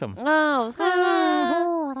them. Oh.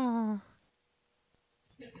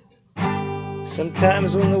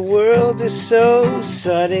 Sometimes when the world is so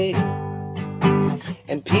suddy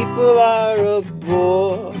and people are a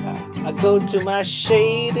bore, I go to my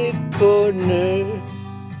shaded corner,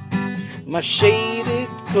 my shaded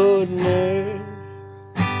corner.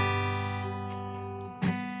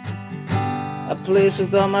 A place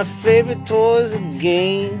with all my favorite toys and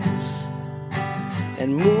games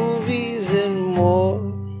and movies and more.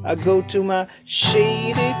 I go to my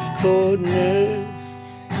shaded corner,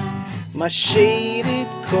 my shaded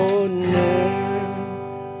corner.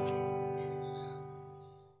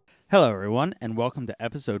 Hello, everyone, and welcome to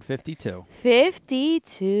episode 52.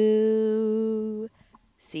 52.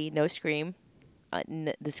 See, no scream.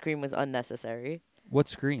 The scream was unnecessary. What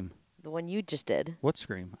scream? The one you just did. What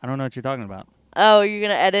scream? I don't know what you're talking about. Oh, you're going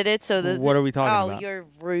to edit it so that... What are we talking about? Oh, you're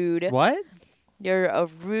rude. What? You're a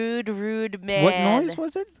rude man. What noise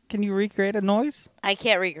was it? Can you recreate a noise? I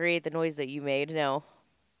can't recreate the noise that you made, no.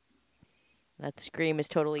 That scream is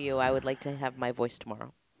totally you. I would like to have my voice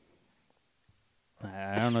tomorrow.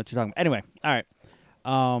 I don't know what you're talking about. Anyway, all right.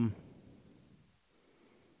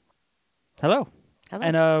 Hello. Hello.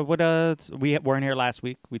 And we weren't here last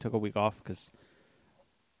week. We took a week off because,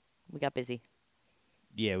 We got busy.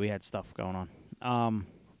 yeah, we had stuff going on.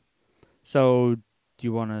 So do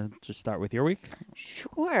you want to just start with your week?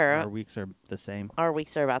 Sure. Our weeks are the same. Our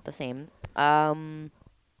weeks are about the same.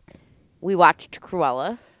 We watched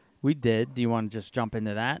Cruella. We did. Do you want to just jump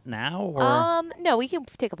into that now? Or? No, we can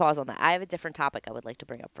take a pause on that. I have a different topic I would like to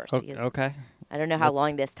bring up first. Because Okay. I don't know how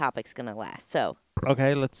long this topic's going to last. So,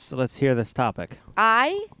 Okay, let's hear this topic.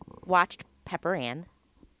 I watched Pepper Ann,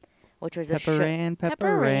 which was a show.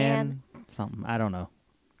 Pepper Ann. Something. I don't know.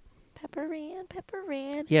 Pepper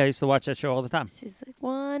Ann. Yeah, I used to watch that show all the time. She's like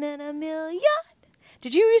 1 in a million.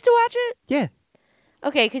 Did you used to watch it? Yeah.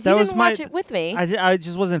 Okay, because That you was didn't my- watch it with me. I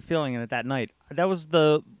just wasn't feeling it that night. That was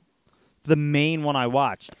the main one I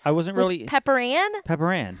watched. I wasn't Was really... Pepper Ann?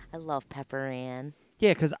 Pepper Ann. I love Pepper Ann.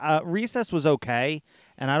 Yeah, because Recess was okay,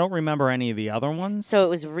 and I don't remember any of the other ones. So it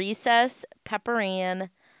was Recess, Pepper Ann.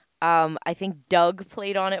 I think Doug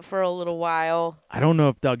played on it for a little while. I don't know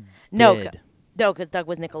if Doug No, did. No, because Doug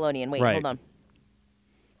was Nickelodeon. Wait, Right. hold on.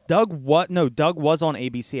 Doug what? No, Doug was on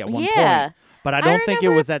ABC at one Yeah. point. But I I don't think it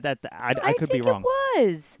remember- was at that... I could be think wrong. It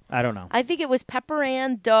was. I don't know. I think it was Pepper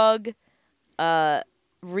Ann, Doug,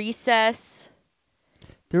 Recess.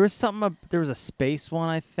 There was something... There was a space one,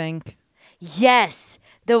 I think. Yes,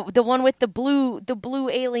 the one with the blue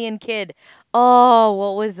alien kid. Oh,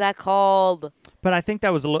 what was that called? But I think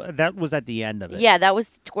that was that was at the end of it. Yeah, that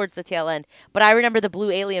was towards the tail end. But I remember the blue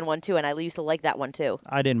alien one too, and I used to like that one too.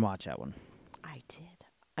 I didn't watch that one. I did.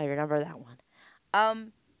 I remember that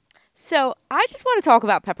one. So I just want to talk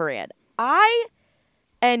about Pepper Ann.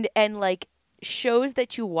 And like shows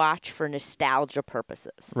that you watch for nostalgia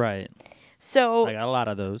purposes. Right. So I got a lot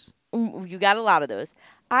of those. you got a lot of those.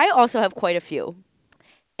 I also have quite a few.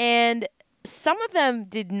 And some of them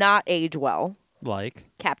did not age well. Like?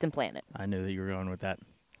 Captain Planet. I knew that you were going with that.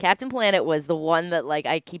 Captain Planet was the one that like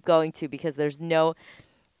I keep going to because there's no...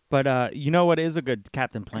 But you know what is a good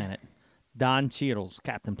Captain Planet? Don Cheadle's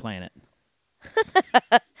Captain Planet.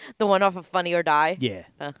 The one off of Funny or Die? Yeah.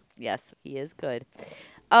 Yes, he is good.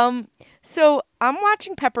 So I'm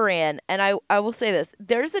watching Pepper Ann, and I will say this.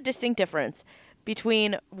 There's a distinct difference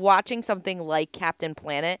between watching something like Captain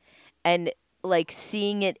Planet and like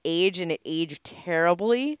seeing it age and it aged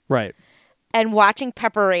terribly, Right. and watching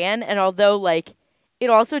Pepper Ann, and although like it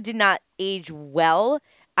also did not age well,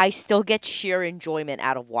 I still get sheer enjoyment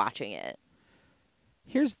out of watching it.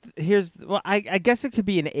 Here's well, I guess it could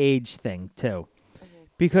be an age thing too,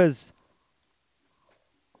 because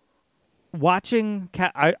watching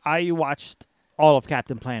I watched all of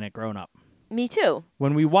Captain Planet growing up. Me too.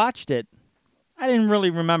 When we watched it, I didn't really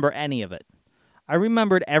remember any of it. I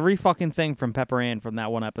remembered every fucking thing from Pepper Ann from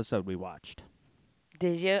that one episode we watched.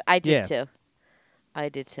 Did you? I did Yeah. too. I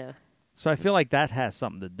did too. So I feel like that has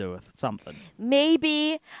something to do with something.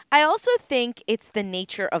 Maybe. I also think it's the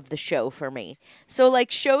nature of the show for me. So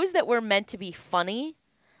like shows that were meant to be funny,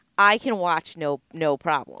 I can watch no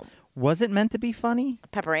problem. Was it meant to be funny?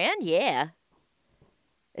 Pepper Ann, yeah.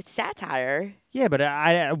 It's satire. Yeah, but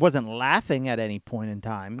I wasn't laughing at any point in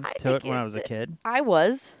time I to think it when I was a kid. I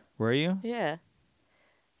was. Were you? Yeah.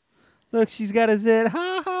 Look, she's got a zit.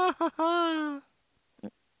 Ha ha ha ha.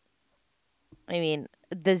 I mean,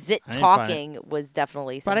 the zit I didn't find talking was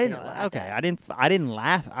definitely But I something. didn't. I laughed Okay, at. I didn't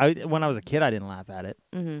laugh. When I was a kid, I didn't laugh at it.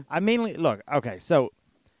 Mhm. I mainly look. Okay, so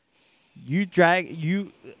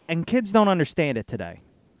and kids don't understand it today.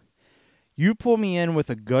 You pull me in with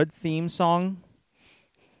a good theme song,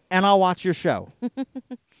 and I'll watch your show.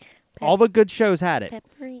 All the good shows had it.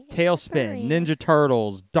 Peppery. Tailspin, Ninja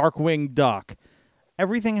Turtles, Darkwing Duck.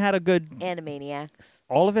 Everything had a good... Animaniacs.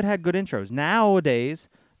 All of it had good intros. Nowadays,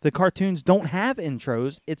 the cartoons don't have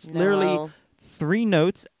intros. It's literally No. 3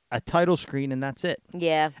 notes, a title screen, and that's it.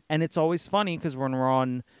 Yeah. And it's always funny because when we're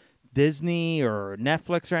on Disney or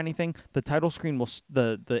Netflix or anything, the title screen will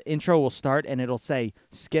the intro will start and it'll say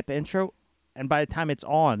skip intro, and by the time it's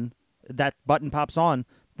on, that button pops on,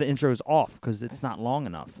 the intro is off because it's not long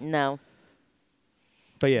enough. No.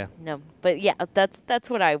 But yeah, No. But yeah, that's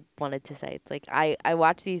what I wanted to say. It's like I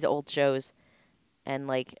watch these old shows, and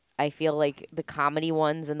like I feel like the comedy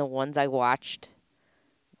ones and the ones I watched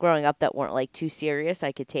growing up that weren't like too serious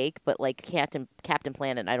I could take, but like Captain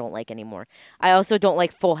Planet I don't like anymore. I also don't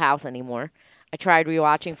like Full House anymore. I tried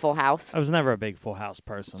rewatching Full House. I was never a big Full House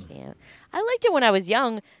person. Yeah. I liked it when I was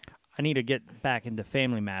young. I need to get back into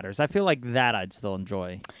Family Matters. I feel like that I'd still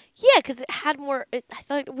enjoy. Yeah, because it had more. I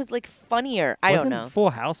thought it was like funnier. I Wasn't don't know. Full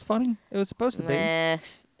House funny? It was supposed to be. Meh.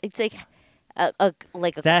 It's like a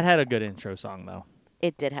That had a good intro song though.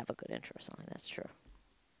 It did have a good intro song. That's true.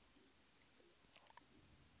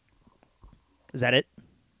 Is that it?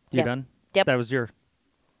 You Yep. done? Yep. That was your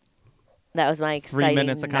That was my exciting 3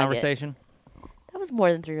 minutes of nugget. conversation? That was more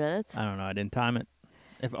than 3 minutes. I don't know. I didn't time it.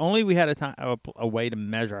 If only we had a way to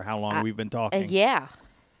measure how long we've been talking. Yeah.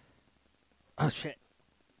 Oh, shit.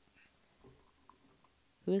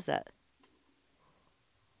 Who is that?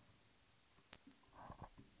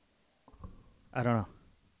 I don't know.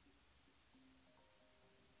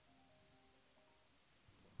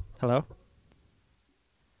 Hello?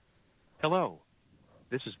 Hello.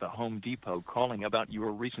 This is the Home Depot calling about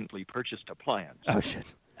your recently purchased appliance. Oh,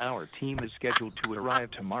 shit. Our team is scheduled to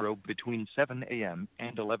arrive tomorrow between 7 a.m.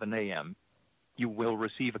 and 11 a.m. You will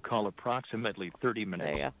receive a call approximately 30 There you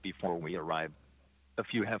minutes go. before we arrive. If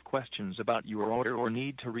you have questions about your order or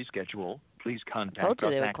need to reschedule, please contact Told you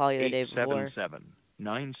us they would at call you the day before.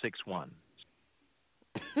 877-961.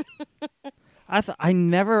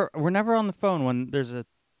 We're never on the phone when there's a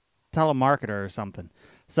telemarketer or something.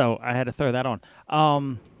 So I had to throw that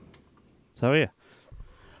on. So yeah.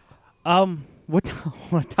 What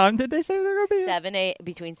time did they say they're gonna be here?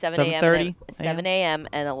 Between 7 a.m. 7:30 and 7 a.m.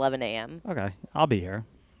 and 11 a.m. Okay, I'll be here.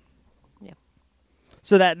 Yeah.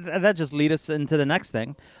 So that just leads us into the next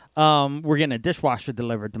thing. We're getting a dishwasher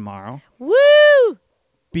delivered tomorrow Woo!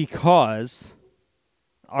 because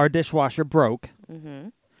our dishwasher broke. Mm-hmm.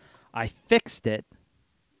 I fixed it,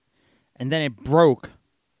 and then it broke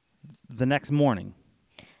the next morning.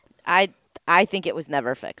 I think it was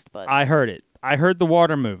never fixed, but I heard it. I heard the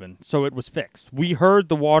water moving, so it was fixed. We heard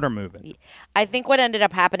the water moving. I think what ended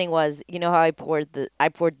up happening was, you know how I poured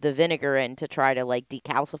the vinegar in to try to like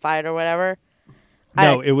decalcify it or whatever.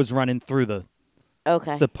 No, it was running through the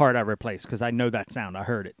Okay. part I replaced because I know that sound. I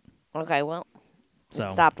heard it. Okay. Well, So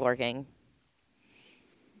it stopped working.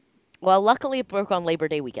 Well, luckily it broke on Labor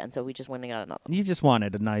Day weekend, so we just went and got another. you just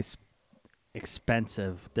wanted a nice,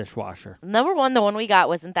 expensive dishwasher. Number one, the one we got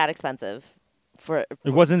wasn't that expensive.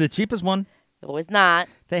 It wasn't the cheapest one. It was not.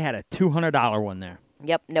 They had a $200 one there.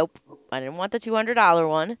 Yep. Nope. I didn't want the $200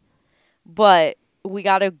 one, but we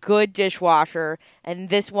got a good dishwasher, and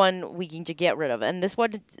this one we can get rid of. And this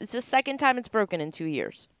one, it's the second time it's broken in 2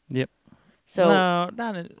 years. Yep. So no,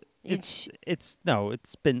 not. It's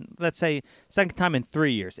been, let's say, second time in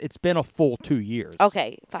 3 years. It's been a full 2 years.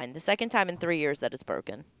 okay, fine. The second time in 3 years that it's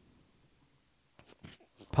broken.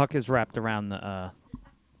 Puck is wrapped around the.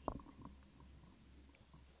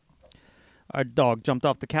 Our dog jumped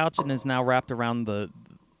off the couch and is now wrapped around the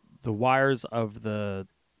wires of the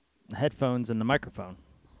headphones and the microphone.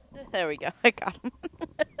 There we go. I got him.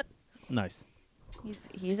 Nice.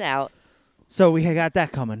 He's out. So we got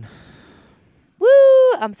that coming. Woo!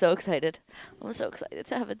 I'm so excited. I'm so excited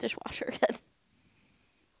to have a dishwasher again.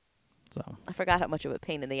 So I forgot how much of a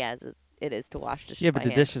pain in the ass it is to wash dishes. yeah, but by the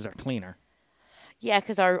hand. dishes are cleaner. Yeah,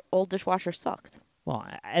 because our old dishwasher sucked. Well,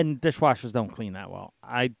 and dishwashers don't clean that well.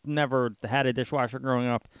 I never had a dishwasher growing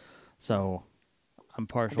up, so I'm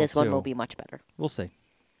partial. This one to- will be much better. We'll see.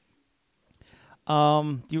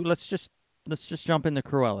 Let's just jump into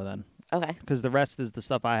Cruella then, Okay. because the rest is the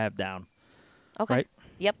stuff I have down. Okay. Right?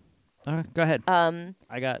 Yep. All right, go ahead.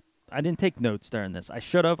 I didn't take notes during this. I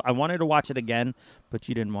should have. I wanted to watch it again, but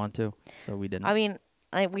you didn't want to, so we didn't. I mean,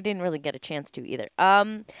 we didn't really get a chance to either.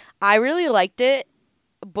 I really liked it,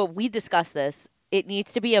 but we discussed this. It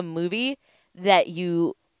needs to be a movie that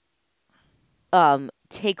you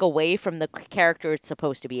take away from the character it's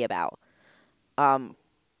supposed to be about.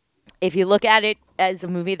 If you look at it as a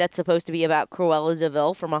movie that's supposed to be about Cruella de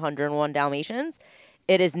Vil from 101 Dalmatians,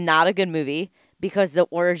 it is not a good movie. because the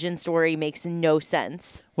origin story makes no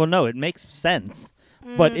sense. Well, no, it makes sense,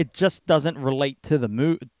 but it just doesn't relate to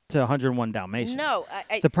the to 101 Dalmatians. No,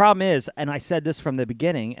 The problem is, and I said this from the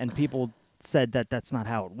beginning, and people said that that's not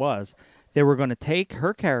how it was. They were going to take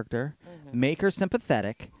her character, make her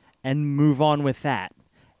sympathetic, and move on with that.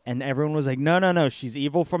 And everyone was like, no, she's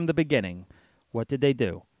evil from the beginning. What did they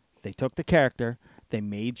do? They took the character, they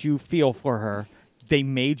made you feel for her, they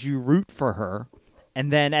made you root for her,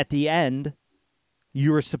 and then at the end,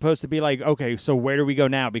 you were supposed to be like, okay, so where do we go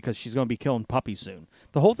now? Because she's going to be killing puppies soon.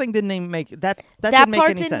 The whole thing didn't even make that didn't make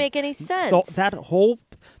part any didn't sense. make any sense.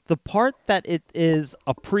 The part that it is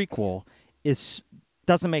a prequel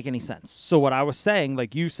doesn't make any sense. So what I was saying,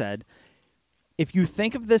 like you said, if you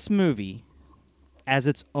think of this movie as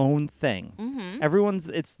its own thing,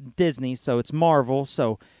 it's Disney, so it's Marvel,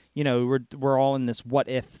 so we're all in this what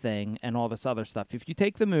if thing and all this other stuff. If you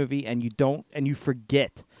take the movie and you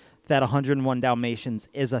forget that 101 Dalmatians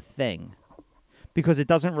is a thing because it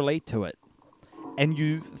doesn't relate to it, and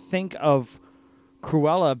you think of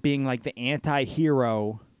Cruella being like the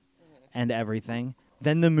anti-hero and everything,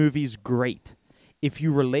 then the movie's great. If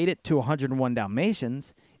you relate it to 101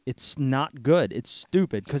 Dalmatians, it's not good. It's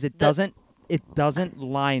stupid because it doesn't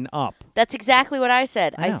line up. That's exactly what I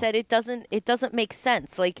said. I know. I said it doesn't make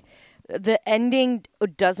sense. Like the ending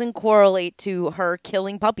doesn't correlate to her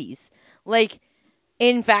killing puppies. Like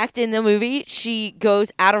in fact, in the movie, she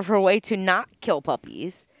goes out of her way to not kill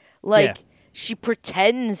puppies. Like she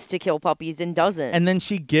pretends to kill puppies and doesn't. And then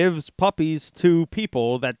she gives puppies to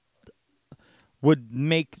people that would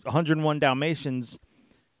make 101 Dalmatians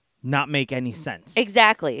not make any sense.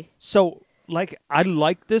 Exactly. So, like, I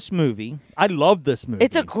like this movie. I love this movie.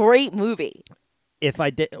 It's a great movie.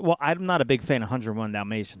 I'm not a big fan of 101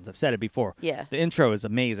 Dalmatians. I've said it before. Yeah. The intro is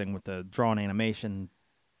amazing with the drawn animation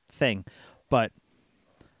thing. But,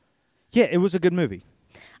 yeah, it was a good movie.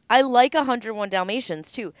 I like 101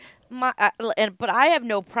 Dalmatians, too. But I have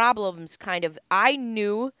no problems, kind of. I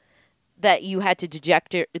knew that you had to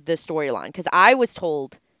deject the storyline because I was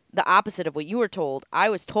told the opposite of what you were told. I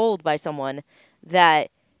was told by someone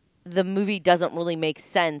that the movie doesn't really make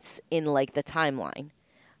sense in like the timeline.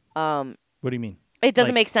 What do you mean? It doesn't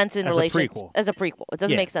Like, make sense in as a relation prequel. as a prequel. It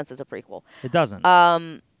doesn't Yeah. make sense as a prequel. It doesn't.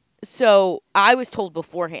 So I was told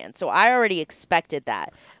beforehand. So I already expected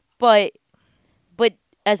that. But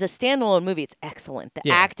as a standalone movie, it's excellent. The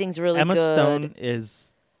Yeah. acting's really Emma good. Stone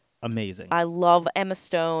is amazing. I love Emma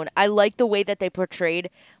Stone. I like the way that they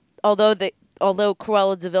portrayed, although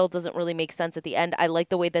Cruella de Vil doesn't really make sense at the end. I like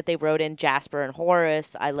the way that they wrote in Jasper and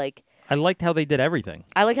Horace. I liked how they did everything.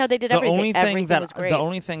 how they did everything. Everything was great. The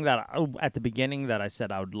only thing that at the beginning that I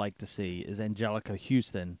said I would like to see is Angelica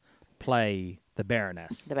Houston play the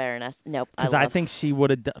Baroness. The Baroness. Nope. Because I think she would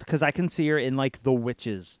have. Because I can see her in like the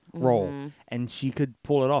witch's role, Mm-hmm. and she could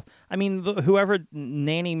pull it off. I mean, whoever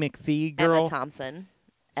Nanny McPhee girl.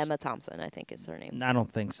 Emma Thompson, I think is her name. I don't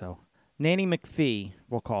think so. Nanny McPhee,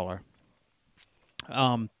 we'll call her.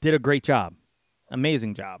 Did a great job,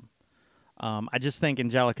 amazing job. I just think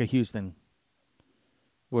Angelica Houston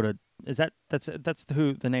would have. That's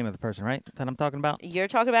who the name of the person, right? That I'm talking about. You're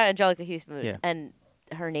talking about Angelica Houston, Yeah. and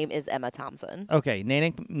her name is Emma Thompson. Okay,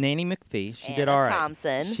 Nanny McPhee. She did Emma all right.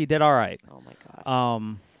 Thompson. She did all right. Oh my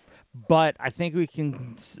gosh. But I think we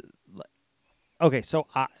can. Okay, so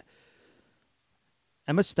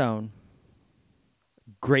Emma Stone,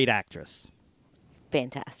 great actress.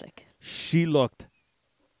 Fantastic. She looked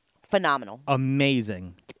Phenomenal.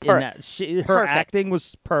 amazing. Per- in that. Her perfect. acting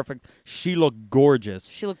was perfect. She looked gorgeous.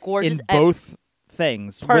 She looked gorgeous in both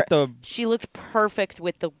things. With the she looked perfect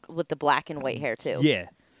with the black and white hair too. yeah.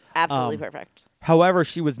 Absolutely perfect. However,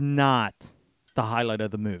 she was not the highlight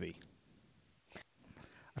of the movie.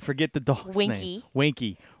 I forget the dog's name.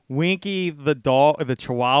 Winky, the dog, the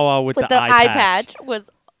Chihuahua with But the the eye patch patch was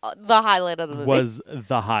the highlight of the movie. was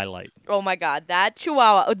the highlight. Oh my god, that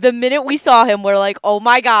Chihuahua! The minute we saw him, we're like, oh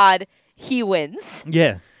my god, he wins.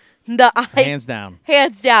 Yeah, The eye, hands down.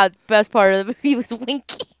 hands down, best part of the movie was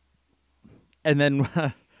Winky. And then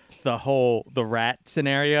the rat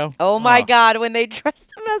scenario. Oh my god, when they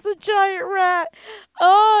dressed him as a giant rat.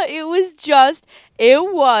 Oh, it was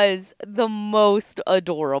the most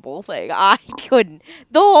adorable thing. I couldn't.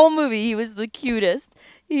 The whole movie, he was the cutest.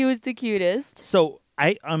 So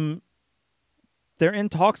they're in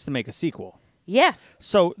talks to make a sequel. Yeah.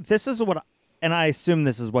 So this is and I assume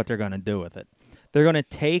this is what they're going to do with it. They're going to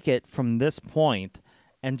take it from this point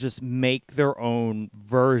and just make their own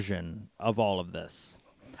version of all of this.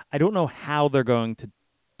 I don't know how they're going to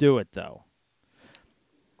do it though.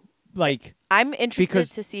 Like, I'm interested because-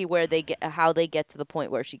 to see how they get to the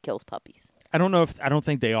point where she kills puppies. I don't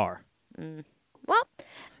think they are. Well,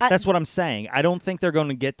 That's what I'm saying. I don't think they're going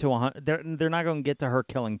to get to they're not going to get to her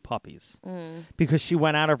killing puppies because she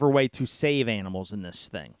went out of her way to save animals in this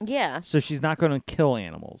thing. yeah. So she's not going to kill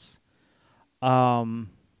animals.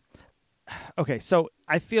 Okay, so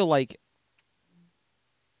I feel like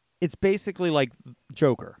it's basically like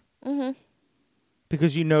Joker. Mhm.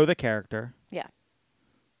 Because you know the character. Yeah.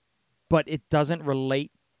 But it doesn't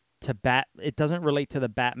relate to it doesn't relate to the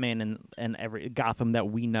Batman and every Gotham that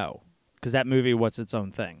we know. Because that movie was its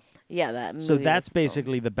own thing. Yeah, that movie So that's was cool.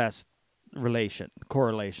 basically the best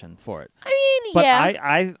correlation for it. I mean, But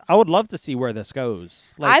yeah. I would love to see where this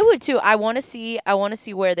goes. Like, I would too. I want to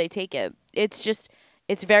see where they take it.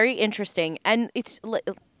 It's very interesting, and it's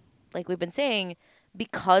like we've been saying,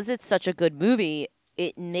 because it's such a good movie,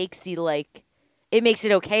 it makes it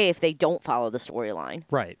okay if they don't follow the storyline.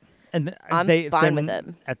 right. And I'm fine with it.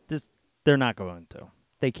 At this, they're not going to.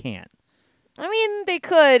 They can't. I mean, they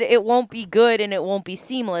could. It won't be good and it won't be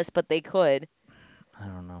seamless, but they could. I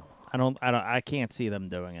don't know. I can't see them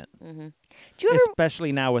doing it. Do you ever?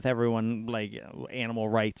 Especially now with everyone like animal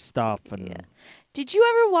rights stuff and Yeah. Did you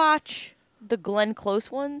ever watch the Glenn Close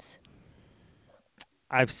ones?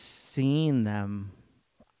 I've seen them.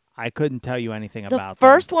 I couldn't tell you anything The about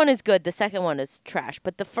first one is good. The second one is trash,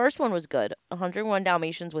 but the first one was good. 101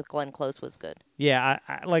 Dalmatians with Glenn Close was good. Yeah,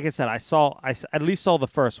 I like I said, I at least saw the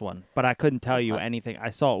first one, but I couldn't tell you anything.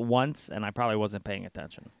 I saw it once, and I probably wasn't paying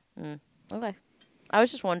attention. Okay. I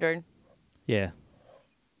was just wondering. Yeah.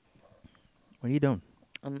 What are you doing?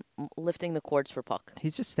 I'm lifting the cords for Puck.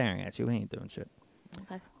 He's just staring at you. He ain't doing shit.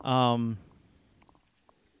 Okay.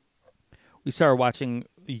 We started watching.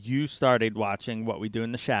 You started watching What We Do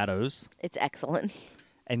in the Shadows, It's excellent.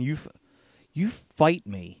 and you fight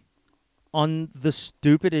me on the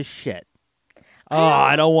stupidest shit.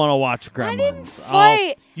 I don't want to watch Gremlins. I didn't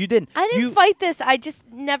fight. You didn't. I didn't fight this. I just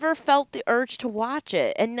never felt the urge to watch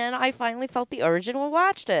it. And then I finally felt the urge and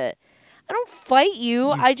watched it. I don't fight you.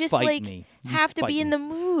 I just fight me. You have to fight be in me. the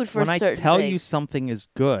mood for When I certain tell you things. something is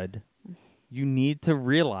good, you need to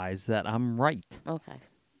realize that I'm right. Okay.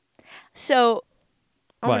 So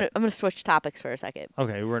What? I'm gonna switch topics for a second.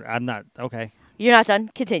 Okay, I'm not okay. You're not done?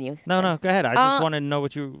 Continue. No, go ahead. I just want to know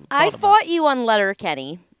what you. I thought about. fought you on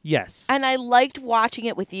Letterkenny, Yes. and I liked watching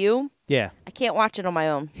it with you. Yeah. I can't watch it on my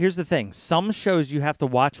own. Here's the thing: some shows you have to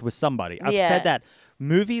watch with somebody. I've Yeah. said that.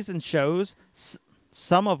 Movies and shows,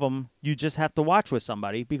 some of them you just have to watch with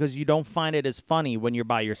somebody because you don't find it as funny when you're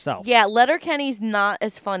by yourself. Yeah, Letterkenny's not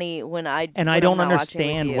as funny when I And when I I'm don't not watching with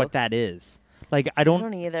understand you. what that is. Like I I don't.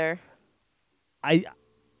 don't either.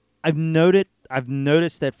 I've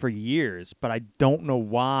noticed that for years, but I don't know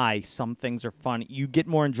why some things are funny. You get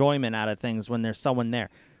more enjoyment out of things when there's someone there.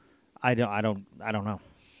 I don't know.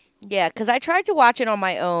 Yeah, because I tried to watch it on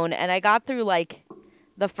my own, and I got through like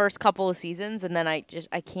the first couple of seasons, and then I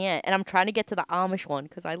can't. And I'm trying to get to the Amish one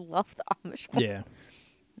because I love the Amish one. Yeah.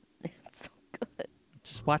 It's so good.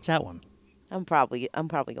 Just watch that one. I'm probably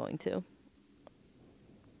going to.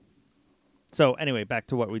 So anyway, back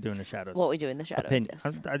to What We Do in the Shadows. What We Do in the Shadows. Opinion.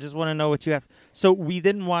 Yes. I just want to know what you have. So we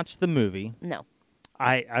didn't watch the movie. No.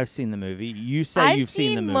 I've seen the movie. You say I've you've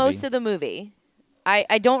seen the movie. most of the movie.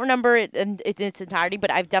 I don't remember it in its entirety,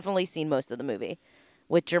 but I've definitely seen most of the movie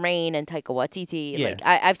with Jermaine and Taika Waititi. Yes.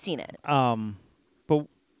 Like I've seen it. But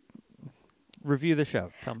review the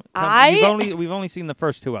show. Tell me. We've only seen the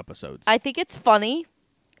first 2 episodes. I think it's funny.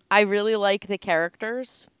 I really like the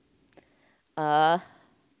characters. I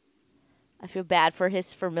feel bad for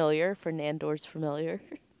Nandor's familiar.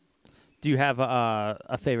 Do you have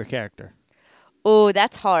a favorite character? Oh,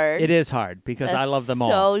 that's hard. It is hard because I That's love them all.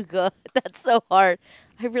 So good. That's so hard.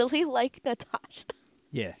 I really like Natasha.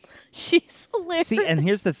 Yeah. She's hilarious. See, and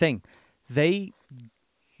here's the thing. They,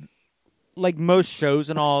 like most shows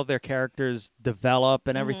and all, their characters develop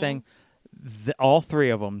and everything. All 3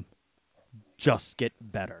 of them just get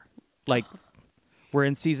better. Like, we're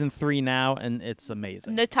in season 3 now, and it's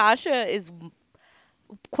amazing. Natasha is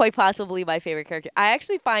quite possibly my favorite character. I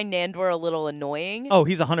actually find Nandor a little annoying. Oh,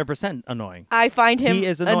 he's 100% annoying. I find him He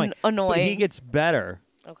is annoying. annoying. But he gets better.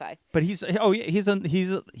 Okay. But he's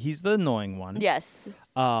the annoying one. Yes.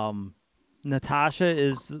 Natasha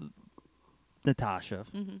is Natasha.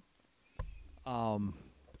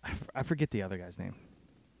 I forget the other guy's name.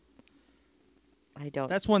 I don't.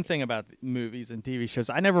 That's one thing about movies and TV shows.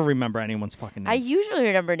 I never remember anyone's fucking I names. usually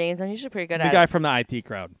remember names. I'm usually pretty good The at guy it. from the IT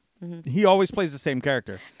crowd. He always plays the same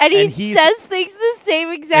character. And he he's- says things the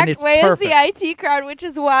same exact it's way perfect. as the IT crowd, which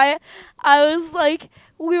is why I was like,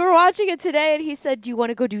 we were watching it today, and he said, "Do you want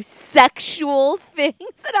to go do sexual things?"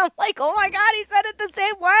 And I'm like, "Oh my god, he said it the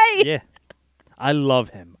same way." Yeah. I love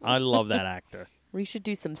him. I love that actor. We should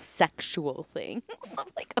do some sexual things. I'm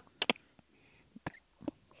like, okay.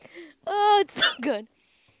 Oh, it's so good.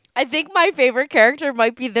 I think my favorite character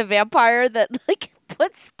might be the vampire that like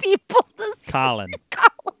puts people to sleep. Colin.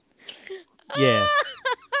 Colin. Yeah.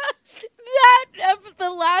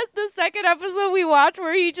 The second episode we watched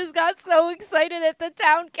where he just got so excited at the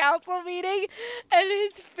town council meeting and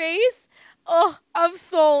his face. Oh, I'm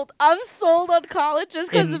sold. I'm sold on Colin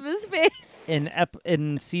just because of his face.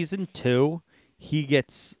 In season 2, he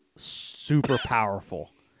gets super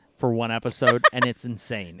powerful for one episode, and it's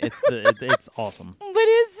insane. It's awesome. But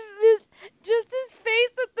his face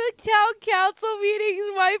at the town council meeting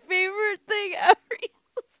is my favorite thing ever. He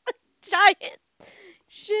was a giant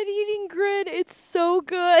shit-eating grin. It's so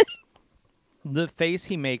good. The face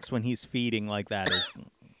he makes when he's feeding like that is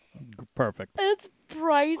perfect. It's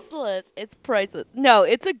priceless. It's priceless. No,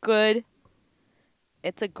 it's a great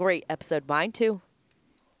episode. Mine too.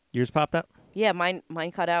 Yours popped up? Yeah, mine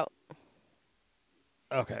cut out.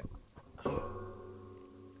 Okay.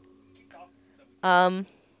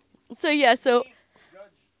 So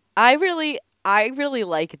I really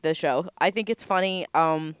like the show. I think it's funny.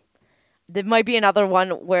 There might be another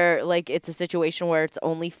one where like it's a situation where it's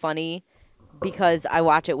only funny because I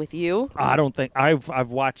watch it with you. I don't think I've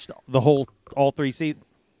watched all 3 seasons.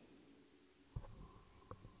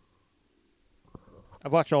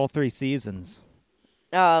 I've watched all 3 seasons.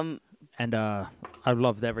 And I've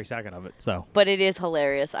loved every second of it. So, But it is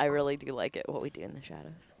hilarious. I really do like it. What we do in the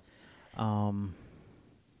shadows.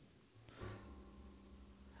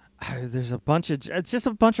 There's it's just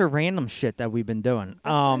a bunch of random shit that we've been doing.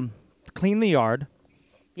 Clean the yard.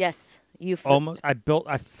 Yes, you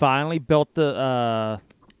I finally built the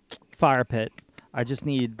fire pit. I just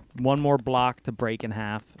need one more block to break in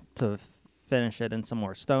half to finish it and some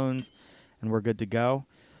more stones, and we're good to go.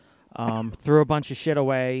 Threw a bunch of shit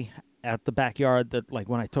away at the backyard that, like,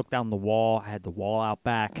 when I took down the wall, I had the wall out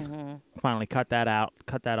back. Mm-hmm. Finally cut that up,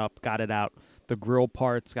 got it out. The grill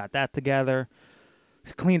parts, got that together.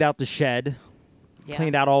 Cleaned out the shed. Yeah.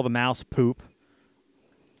 Cleaned out all the mouse poop.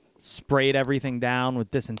 Sprayed everything down with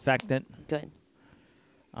disinfectant. Good.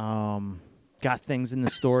 Got things in the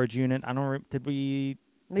storage unit. I don't. Did we?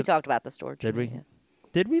 We talked about the storage. Did we? unit, yeah.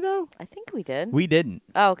 Did we though? I think we did. We didn't.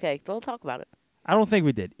 Oh, okay. We'll talk about it. I don't think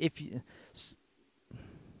we did.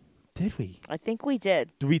 Did we? I think we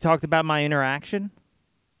did Did we talk about my interaction?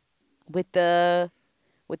 with the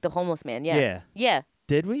homeless man. Yeah. Yeah. Yeah.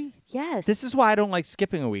 Did we? Yes. This is why I don't like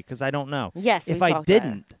skipping a week, because I don't know. Yes. If we I talked about it.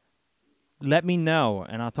 didn't, let me know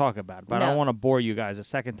and I'll talk about it. But I No. don't want to bore you guys a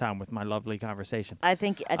second time with my lovely conversation. I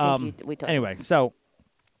think we talked. Anyway, so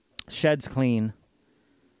shed's clean.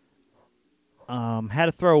 Had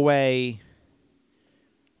to throw away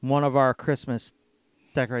one of our Christmas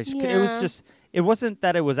decorations. Yeah. It wasn't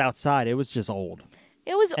that it was outside. It was just old.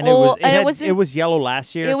 It was And old, and it it was yellow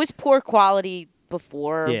last year. It was poor quality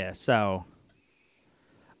before. Yeah, so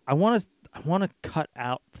I want to cut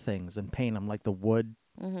out things and paint them like the wood,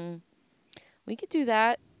 Mm-hmm. We could do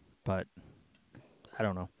that. but I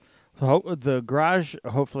don't know. So the garage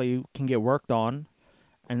hopefully can get worked on,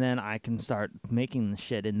 and then I can start making the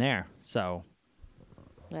shit in there. So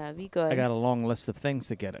That'd be good. I got a long list of things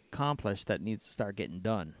to get accomplished that needs to start getting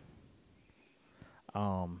done.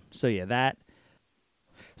 So yeah, that.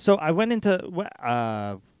 So I went into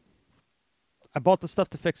I bought the stuff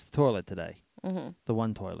to fix the toilet today. Mm-hmm. The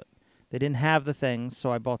one toilet. They didn't have the things,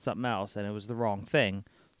 so I bought something else, and it was the wrong thing.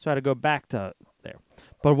 So I had to go back to there.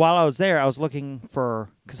 But while I was there, I was looking for,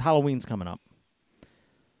 because Halloween's coming up.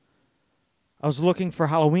 I was looking for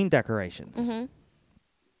Halloween decorations. Mm-hmm.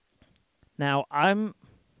 Now,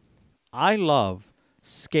 I love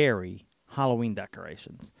scary Halloween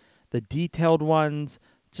decorations. The detailed ones,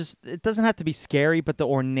 just, it doesn't have to be scary, but the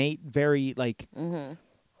ornate, very, like, Mm-hmm.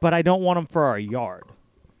 but I don't want them for our yard.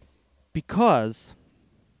 Because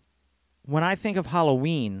when I think of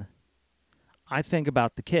Halloween, I think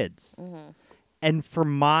about the kids. Mm-hmm. And for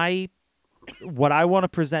what I want to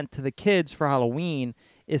present to the kids for Halloween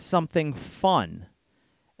is something fun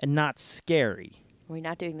and not scary. Are we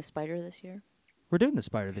not doing the spider this year? We're doing the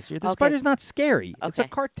spider this year. The Okay. spider's not scary. It's a Okay.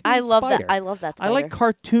 cartoon I love spider. that. I love that I spider. like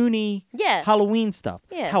cartoony Yeah. Halloween stuff.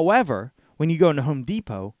 Yeah. However, when you go into Home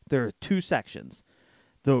Depot, there are 2 sections.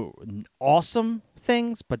 The awesome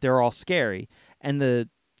things, but they're all scary. And the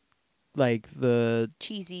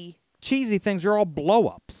Cheesy. cheesy things are all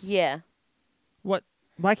blow-ups. Yeah.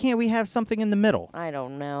 Why can't we have something in the middle? I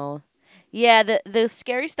don't know. Yeah, the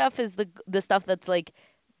scary stuff is the stuff that's like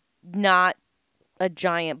not a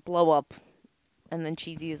giant blow up, and then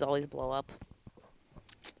cheesy is always blow up.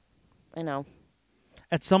 I know.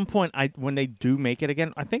 At some point, when they do make it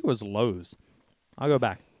again, I think it was Lowe's. I'll go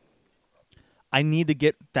back. I need to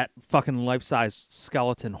get that fucking life-size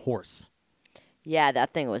skeleton horse. Yeah,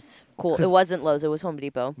 that thing was cool. 'Cause- It wasn't Lowe's. It was Home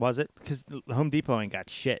Depot. Was it? Because Home Depot ain't got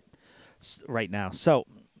shit right now. So,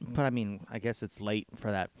 but I mean, I guess it's late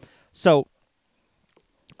for that. So,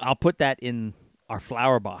 I'll put that in our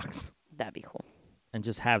flower box That'd be cool. and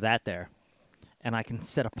just have that there. And I can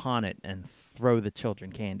sit upon it and throw the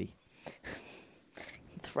children candy.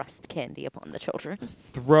 Thrust candy upon the children.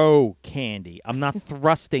 Throw candy. I'm not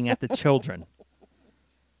thrusting at the children.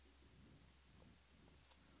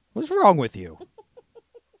 What's wrong with you?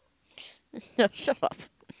 No, shut up.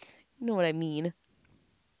 You know what I mean.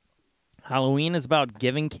 Halloween is about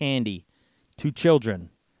giving candy to children,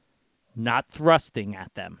 not thrusting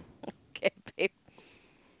at them. Okay, babe.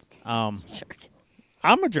 Jerk.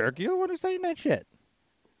 I'm a jerk. You don't want to say that shit.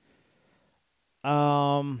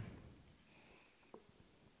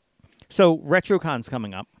 So RetroCon's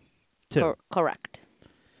coming up, too. Correct.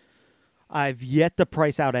 I've yet to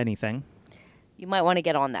price out anything. You might want to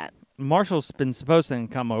get on that. Marshall's been supposed to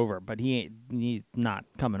come over, but he's not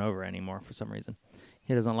coming over anymore for some reason.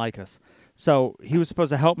 He doesn't like us. So he was supposed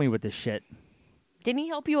to help me with this shit. Didn't he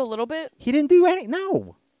help you a little bit? He didn't do any.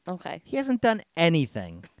 No. Okay. He hasn't done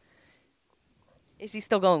anything. Is he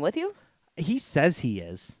still going with you? He says he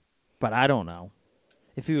is, but I don't know.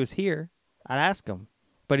 If he was here, I'd ask him.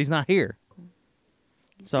 But he's not here.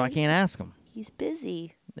 So I can't ask him. He's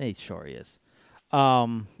busy. He sure he is.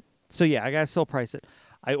 So yeah, I gotta still price it.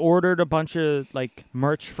 I ordered a bunch of like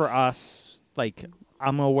merch for us. Like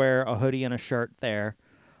I'm gonna wear a hoodie and a shirt there.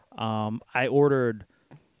 I ordered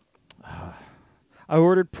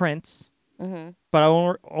prints, but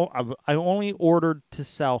I only ordered to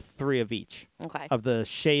sell 3 of each Okay. of the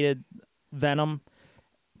shaded Venom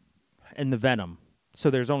and the Venom. So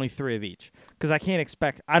there's only 3 of each because I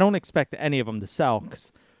don't expect any of them to sell.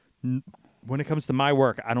 Because when it comes to my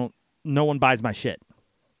work, no one buys my shit.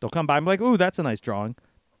 They'll come by and be like, "Ooh, that's a nice drawing,"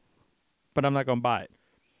 but I'm not gonna buy it.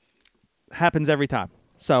 Happens every time.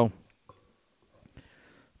 So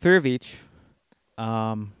 3 of each,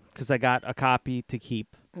 because I got a copy to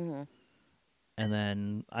keep, and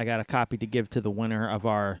then I got a copy to give to the winner of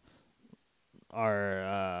our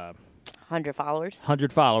 100 followers.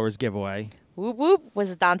 100 followers giveaway. Whoop whoop.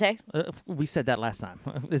 Was it Dante? We said that last time.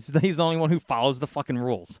 He's the only one who follows the fucking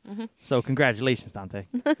rules. So congratulations, Dante.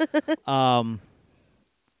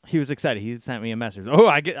 He was excited. He sent me a message. Oh,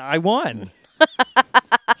 I won.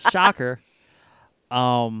 Shocker.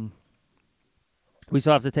 We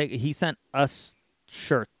still have to he sent us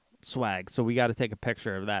shirt swag, so we got to take a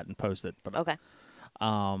picture of that and post it. But Okay.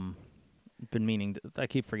 been meaning I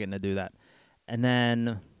keep forgetting to do that. And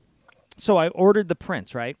then so I ordered the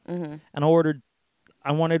prints, right? Mm-hmm. And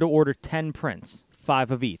I wanted to order 10 prints,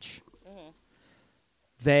 5 of each. Mm-hmm.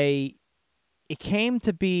 It came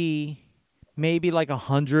to be maybe like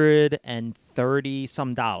 $130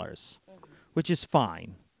 some, which is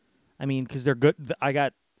fine. I mean, because they're good.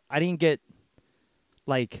 I didn't get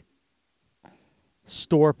like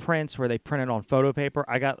store prints where they printed on photo paper.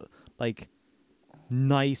 I got like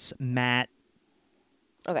nice matte.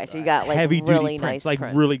 Okay, so you got like heavy really duty nice prints, like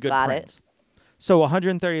prints. really good Got prints. So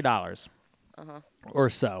 $130 Uh-huh. or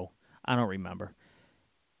so. I don't remember.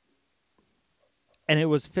 And it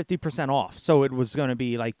was 50% off. So it was going to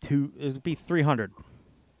be like it would be $300.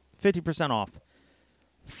 50% off.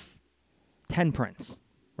 10 prints,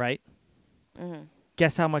 right? Mm-hmm.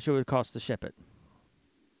 Guess how much it would cost to ship it?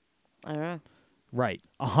 I don't know. Right.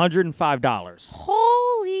 $105.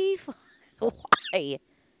 Holy why? I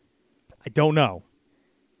don't know.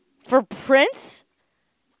 For prints?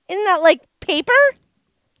 Isn't that like paper?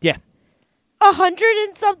 Yeah. $100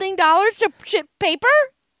 and something to ship paper?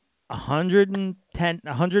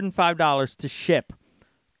 $105 to ship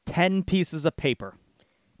 10 pieces of paper.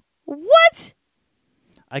 What?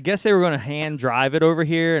 I guess they were going to hand drive it over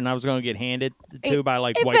here, and I was going to get handed to by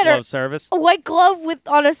like it White better- Glove Service. A white glove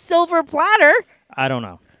on a silver platter? I don't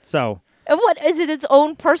know. So And what is it? Its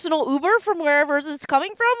own personal Uber from wherever it's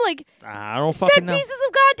coming from? Like I don't 10 fucking know. pieces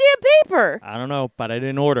of goddamn paper. I don't know, but I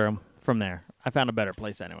didn't order them from there. I found a better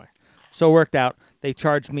place anyway. So it worked out. They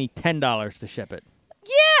charged me $10 to ship it.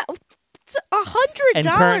 Yeah, it's And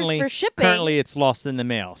 $100 for shipping. currently it's lost in the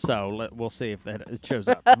mail. So we'll see if it shows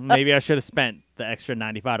up. Maybe I should have spent the extra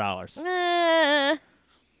 $95.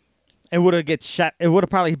 It would have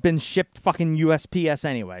probably been shipped fucking USPS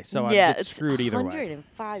anyway. So I get it's screwed either way.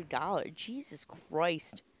 $105. Jesus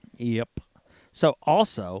Christ. Yep. So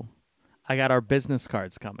also, I got our business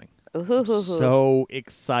cards coming. Ooh. So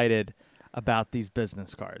excited about these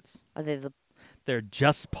business cards. Are they They're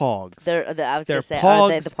just Pogs. I was They're gonna say, Pogs, are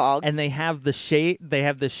they the Pogs? and they have the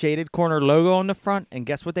shaded corner logo on the front, and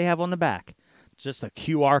guess what they have on the back? Just a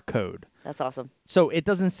QR code. That's awesome. So it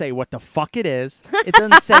doesn't say what the fuck it is. It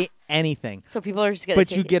doesn't say anything. So people are just gonna. But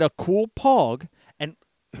take you get a cool Pog, and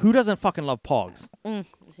who doesn't fucking love Pogs?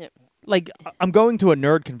 Shit. Like, I'm going to a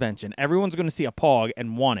nerd convention. Everyone's going to see a Pog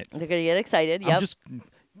and want it. They're gonna get excited. I'm Yep. just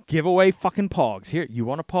give away fucking Pogs. Here, you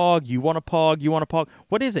want a Pog, you want a Pog, you want a Pog.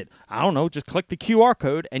 What is it? I don't know. Just click the QR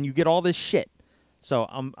code and you get all this shit. So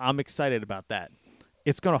I'm excited about that.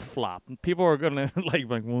 It's gonna flop. People are gonna like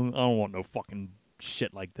well, I don't want no fucking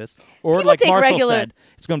shit like this. Or People like take Marshall regular- said,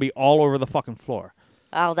 it's gonna be all over the fucking floor.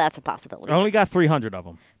 Oh, that's a possibility. I only got 300 of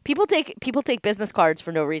them. People take business cards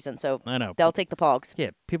for no reason, so I know. they'll take the Pogs. Yeah,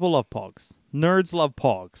 people love Pogs. Nerds love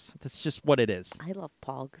Pogs. That's just what it is. I love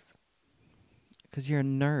Pogs. Because you're a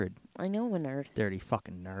nerd. I know I'm a nerd. Dirty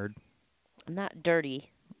fucking nerd. I'm not dirty.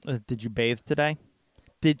 Did you bathe today?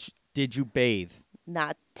 Did you bathe?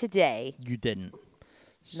 Not today. You didn't.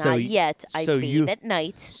 Not yet. I so bathe you, at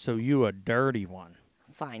night. So you a dirty one.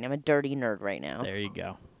 Fine, I'm a dirty nerd right now. There you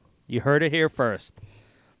go. You heard it here first.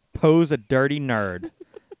 Pose a dirty nerd.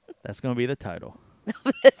 That's going to be the title.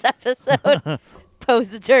 This episode,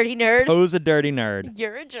 Pose a dirty nerd. Pose a dirty nerd.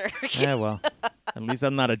 You're a jerk. Yeah, well, at least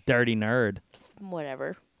I'm not a dirty nerd.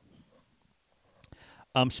 Whatever.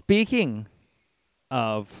 Speaking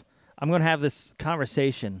of, I'm going to have this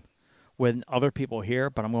conversation with other people here,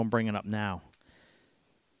 but I'm going to bring it up now.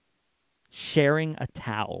 Sharing a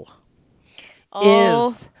towel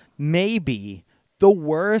is maybe the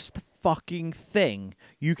worst fucking thing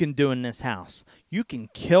you can do in this house. You can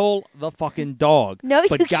kill the fucking dog. No,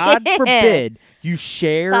 but you God can't. forbid you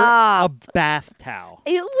share Stop. a bath towel.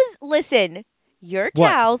 Listen, your What?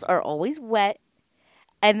 towels are always wet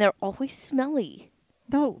and they're always smelly.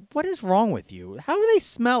 No, what is wrong with you? How are they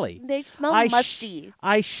smelly? They smell I musty.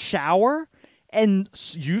 I shower and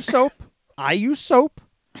use soap. I use soap,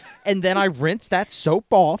 and then I rinse that soap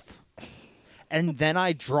off, and then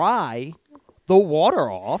I dry the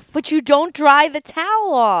water off. But you don't dry the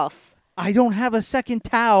towel off. I don't have a second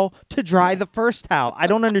towel to dry the first towel. I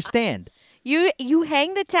don't understand. You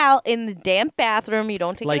hang the towel in the damp bathroom. You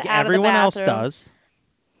don't take Like it out everyone of the else bathroom. does.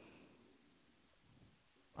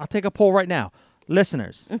 I'll take a poll right now.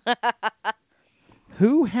 Listeners,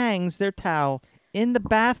 who hangs their towel in the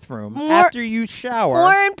bathroom after you shower?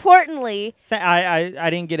 More importantly, I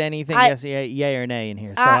didn't get anything yay or nay in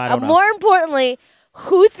here, so I don't know. more importantly,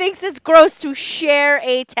 who thinks it's gross to share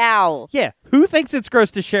a towel? Yeah, who thinks it's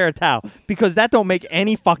gross to share a towel? Because that don't make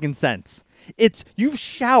any fucking sense. You've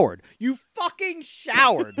showered. You fucking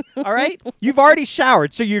showered. All right? You've already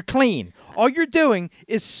showered, so you're clean. All you're doing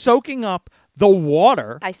is soaking up the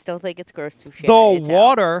water. I still think it's gross to share The a towel.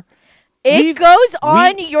 water. It goes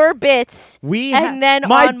on your bits, and then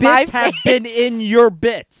my on bits my have face. been in your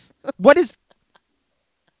bits. What is?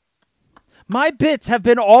 My bits have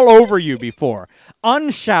been all over you before.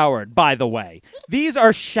 Unshowered, by the way. These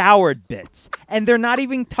are showered bits, and they're not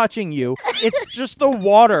even touching you. It's just the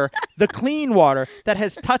water, the clean water, that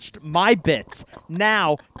has touched my bits,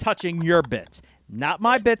 now touching your bits. Not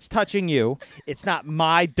my bits touching you. It's not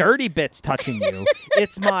my dirty bits touching you.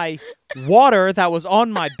 It's my water that was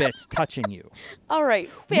on my bits touching you. All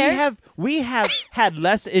right, fair. We have had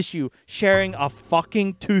less issue sharing a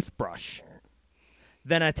fucking toothbrush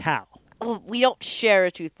than a towel. Oh, we don't share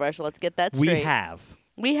a toothbrush. Let's get that straight. We have.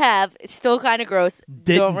 We have. It's still kind of gross. Don't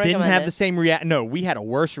Didn't recommend have it. the same reaction. No, we had a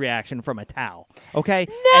worse reaction from a towel. Okay?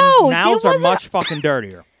 No, and towels it are wasn't- much fucking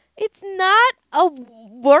dirtier. It's not a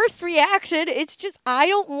worse reaction. It's just I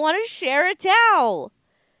don't want to share a towel.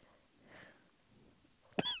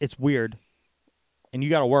 It's weird. And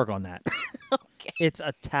you got to work on that. Okay. It's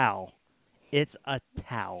a towel. It's a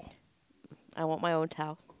towel. I want my own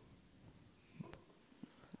towel.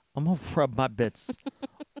 I'm going to rub my bits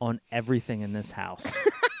on everything in this house.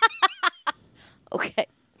 Okay.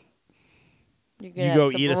 You're gonna You have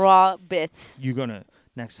go some eat a s- raw bits. You're going to,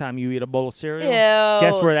 next time you eat a bowl of cereal, Ew.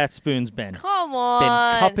 guess where that spoon's been? Come Been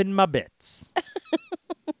on. cupping my bits.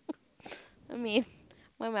 I mean,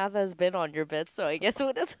 my mouth has been on your bits, so I guess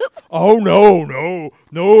it is. Oh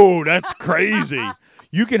no, that's crazy.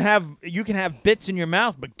 You can have bits in your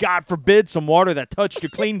mouth, but God forbid some water that touched your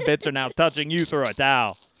clean bits are now touching you through a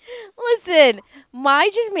towel. Listen, my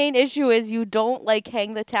just main issue is you don't like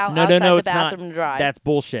hang the towel No, outside the it's not. bathroom to dry. That's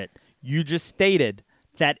bullshit. You just stated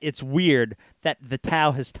that it's weird that the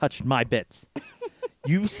towel has touched my bits.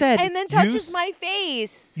 You said and then touches my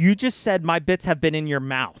face. You just said my bits have been in your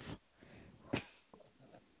mouth.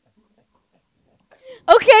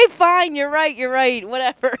 Okay, fine. You're right.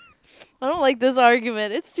 Whatever. I don't like this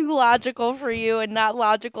argument. It's too logical for you and not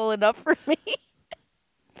logical enough for me.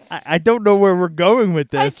 I don't know where we're going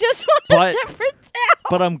with I this, just want but- a different towel.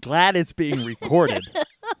 but I'm glad it's being recorded. I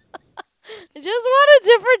just want a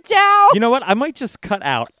different towel. You know what? I might just cut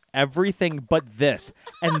out everything but this,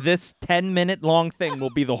 and this 10-minute long thing will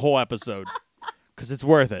be the whole episode because it's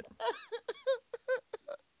worth it.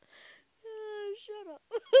 Shut up.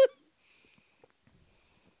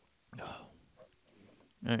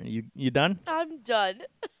 All right, you done? I'm done.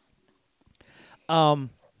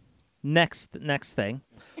 Next thing,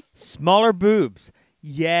 smaller boobs.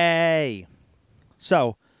 Yay!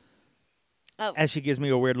 So, Oh, as she gives me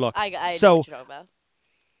a weird look. I know so what you're talking about.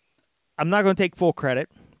 I'm not going to take full credit,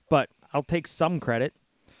 but I'll take some credit.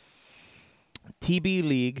 TB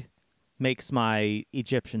League makes my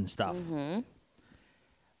Egyptian stuff,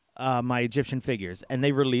 my Egyptian figures, and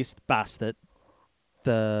they released Bastet,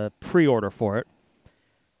 the pre-order for it,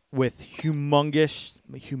 with humongous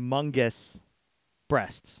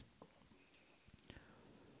breasts.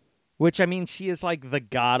 Which, I mean, she is like the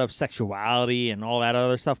god of sexuality and all that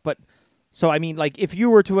other stuff. But, so, I mean, like, if you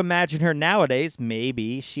were to imagine her nowadays,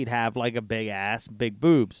 maybe she'd have, like, a big ass, big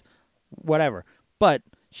boobs, whatever. But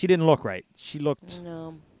she didn't look right. She looked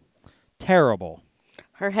No. terrible.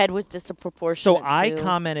 Her head was disproportionate. So I too.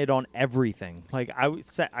 commented on everything. Like, I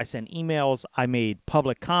sent emails, I made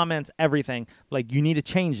public comments, everything. Like, you need to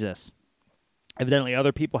change this. Evidently,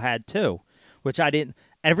 other people had too, which I didn't.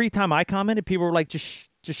 Every time I commented, people were like, just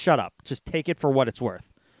shut up. Just take it for what it's worth.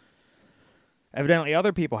 Evidently,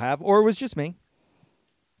 other people have, or it was just me,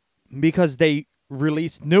 because they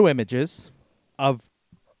released new images of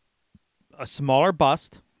a smaller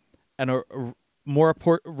bust and a more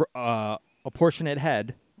proportionate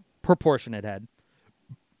head,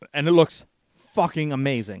 and it looks fucking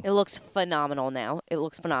amazing. It looks phenomenal now. It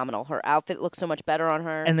looks phenomenal. Her outfit looks so much better on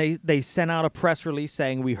her. And they sent out a press release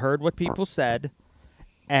saying, we heard what people said,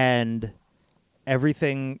 and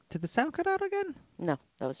everything. Did the sound cut out again? No,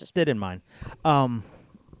 that was just. Didn't mind.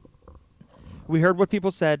 We heard what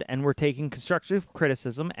people said, and we're taking constructive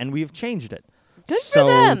criticism, and we've changed it. Good for so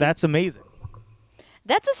them. that's amazing.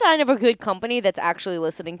 That's a sign of a good company that's actually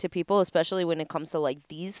listening to people, especially when it comes to like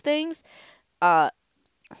these things. I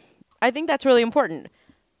think that's really important,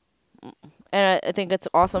 and I think it's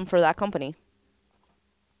awesome for that company.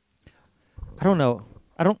 I don't know.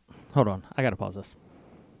 Hold on. I gotta pause this.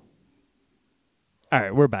 All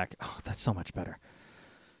right, we're back. Oh, that's so much better.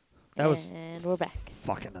 That was And we're back.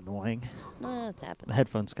 fucking annoying. It's The happening.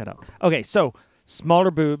 headphones cut out. Okay, so smaller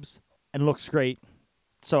boobs and looks great.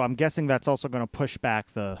 So I'm guessing that's also going to push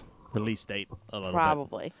back the release date a little bit.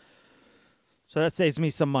 Probably. So that saves me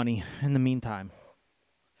some money in the meantime.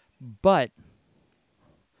 But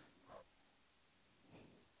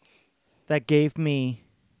that gave me...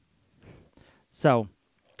 So,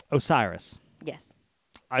 Osiris. Yes.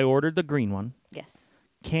 I ordered the green one, Yes.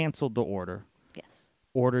 canceled the order, Yes.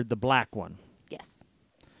 ordered the black one. Yes.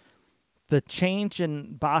 The change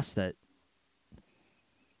in Bastet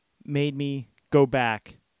made me go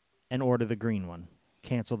back and order the green one,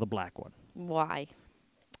 cancel the black one. Why?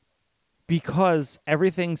 Because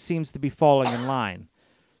everything seems to be falling in line.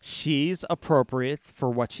 She's appropriate for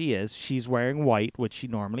what she is. She's wearing white, which she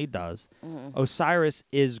normally does. Osiris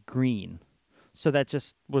is green. So that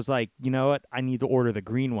just was like, you know what? I need to order the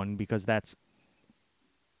green one because that's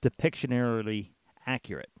depictionarily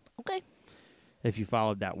accurate. Okay. If you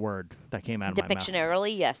followed that word that came out of my mouth.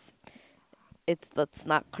 Depictionarily, yes. That's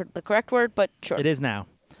not the correct word, but sure. It is now.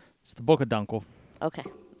 It's the Book of Dunkel. Okay.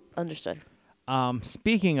 Understood.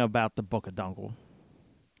 Speaking about the Book of Dunkel,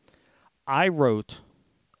 I wrote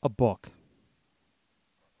a book.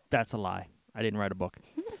 That's a lie. I didn't write a book.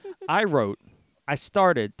 I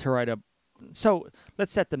started to write a. So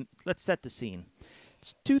let's set the scene.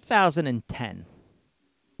 It's 2010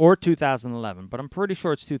 or 2011, but I'm pretty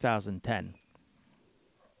sure it's 2010.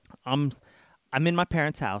 I'm in my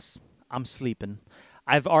parents' house. I'm sleeping.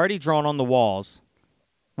 I've already drawn on the walls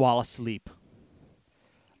while asleep.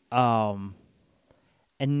 And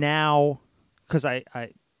now, because I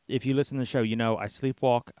if you listen to the show, you know I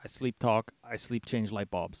sleepwalk, I sleep talk, I sleep change light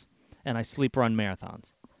bulbs, and I sleep run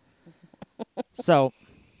marathons. So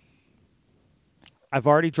I've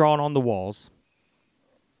already drawn on the walls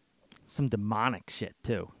some demonic shit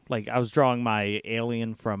too. Like I was drawing my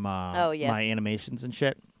alien from Oh, yeah. my animations and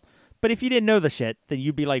shit. But if you didn't know the shit, then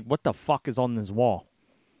you'd be like, "What the fuck is on this wall?"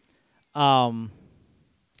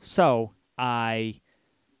 So I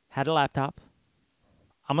had a laptop.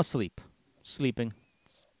 I'm sleeping.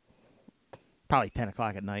 It's probably 10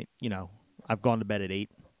 o'clock at night. You know, I've gone to bed at 8.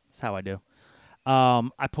 That's how I do.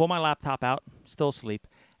 I pull my laptop out, still asleep,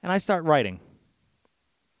 and I start writing.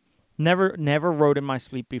 Never wrote in my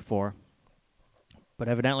sleep before, but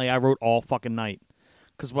evidently I wrote all fucking night.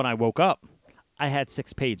 Because when I woke up, I had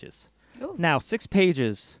 6 pages. Ooh. Now, 6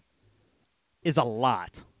 pages is a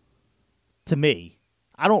lot to me.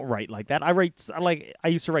 I don't write like that. I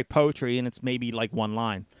used to write poetry, and it's maybe like 1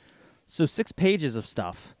 line. So 6 pages of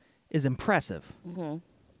stuff is impressive. Mm-hmm.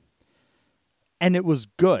 And it was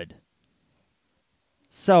good.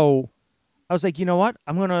 So I was like, you know what?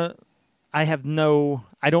 I don't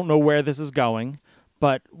know where this is going,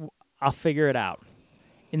 but I'll figure it out.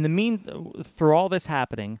 Through all this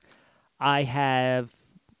happening, I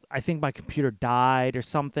think my computer died or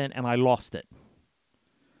something, and I lost it.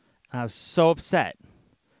 And I was so upset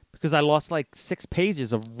because I lost like 6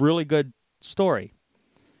 pages of really good story.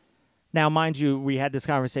 Now, mind you, we had this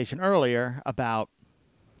conversation earlier about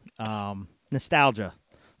nostalgia.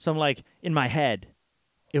 So I'm like, in my head,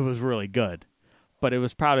 it was really good. But it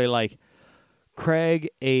was probably like, Craig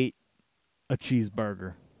ate a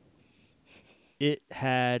cheeseburger. It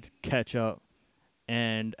had ketchup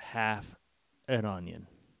and half an onion.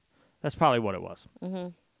 That's probably what it was. Mm-hmm.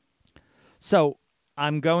 So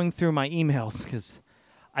I'm going through my emails because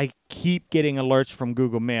I keep getting alerts from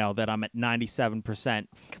Google Mail that I'm at 97%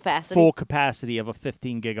 Capacity. full capacity of a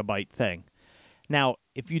 15 gigabyte thing. Now,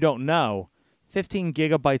 if you don't know, 15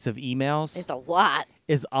 gigabytes of emails It's a lot.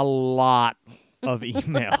 is a lot of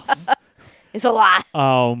emails. It's a lot.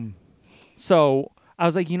 So I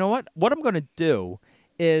was like, you know what? What I'm going to do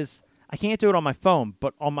is, I can't do it on my phone,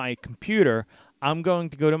 but on my computer, I'm going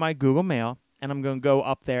to go to my Google Mail, and I'm going to go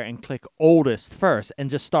up there and click oldest first and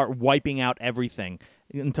just start wiping out everything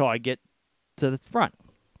until I get to the front.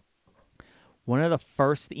 One of the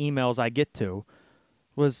first emails I get to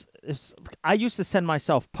was, I used to send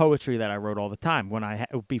myself poetry that I wrote all the time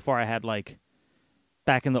before I had, like,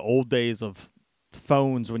 back in the old days of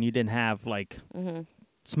phones when you didn't have like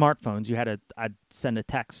smartphones. I'd send a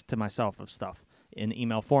text to myself of stuff in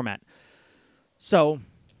email format. So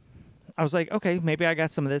I was like, okay, maybe I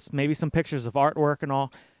got some of this, maybe some pictures of artwork and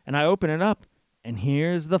all. And I open it up, and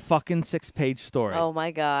here's the fucking 6-page story. Oh my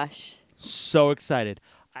gosh. So excited.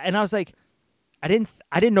 And I was like, I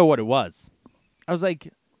didn't know what it was. I was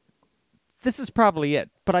like, this is probably it.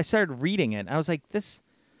 But I started reading it. I was like,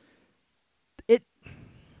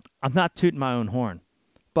 I'm not tooting my own horn,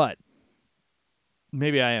 but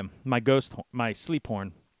maybe I am. My sleep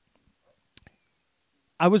horn.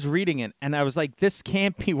 I was reading it, and I was like, this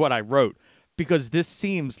can't be what I wrote, because this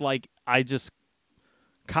seems like I just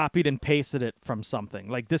copied and pasted it from something.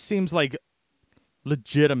 Like, this seems like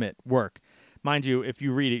legitimate work. Mind you, if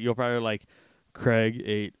you read it, you'll probably like, Craig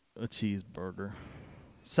ate a cheeseburger.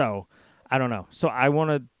 So, I don't know. So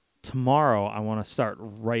tomorrow I want to start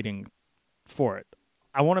writing for it.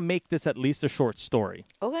 I want to make this at least a short story.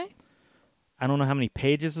 Okay. I don't know how many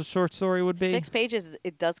pages a short story would be. 6 pages,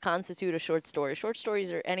 it does constitute a short story. Short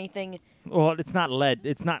stories are anything. Well, it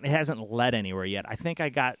hasn't led anywhere yet. I think I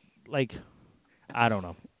got, like, I don't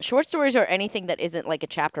know. Short stories are anything that isn't like a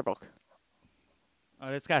chapter book.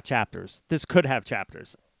 It's got chapters. This could have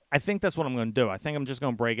chapters. I think that's what I'm going to do. I think I'm just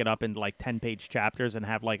going to break it up into like 10-page chapters and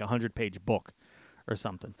have like a 100-page book or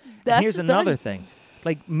something. And here's another thing.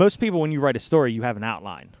 Like, most people, when you write a story, you have an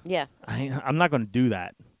outline. Yeah. I'm not going to do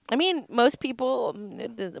that. I mean, most people,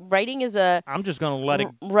 writing is a I'm just going to let it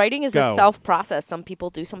writing is go. a self process. Some people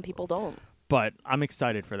do, some people don't. But I'm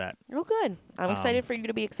excited for that. Oh, good. I'm excited for you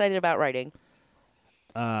to be excited about writing.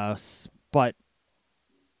 But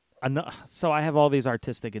so I have all these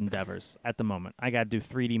artistic endeavors at the moment. I got to do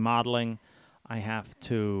 3D modeling. I have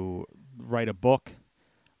to write a book.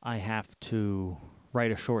 I have to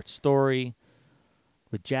write a short story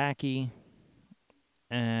with Jackie.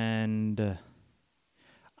 And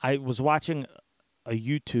I was watching a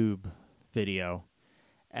YouTube video,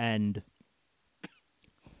 and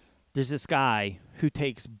there's this guy who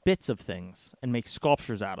takes bits of things and makes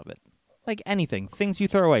sculptures out of it. Like anything. Things you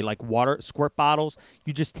throw away, like water, squirt bottles.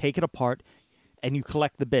 You just take it apart, and you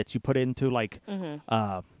collect the bits. You put it into, like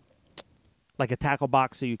a tackle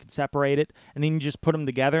box so you can separate it, and then you just put them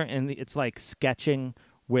together, and it's like sketching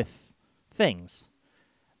with things.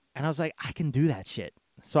 And I was like, I can do that shit.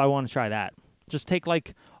 So I want to try that. Just take,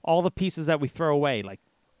 like, all the pieces that we throw away, like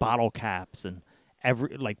bottle caps and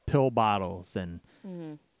like pill bottles and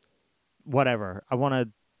whatever. I want to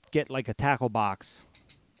get, like, a tackle box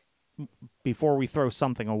before we throw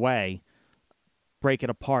something away, break it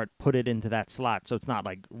apart, put it into that slot so it's not,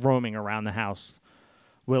 like, roaming around the house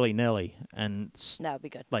willy-nilly, and That would be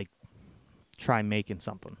good. like, try making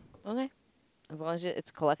something. Okay. As long as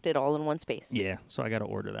it's collected all in one space. Yeah, so I got to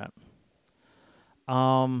order that.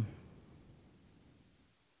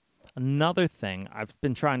 Another thing I've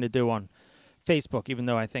been trying to do on Facebook, even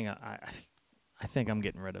though I think I think I'm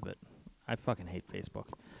getting rid of it. I fucking hate Facebook.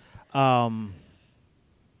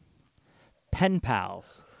 Pen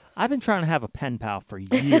pals. I've been trying to have a pen pal for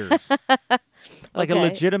years. Like a Okay.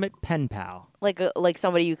 legitimate pen pal. Like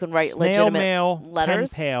somebody you can write Snail legitimate mail,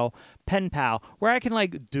 letters. pen pal, where I can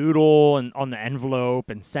like doodle and on the envelope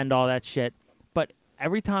and send all that shit. But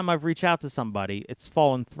every time I've reached out to somebody, it's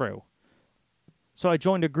fallen through. So I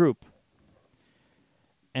joined a group,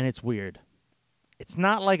 and it's weird. It's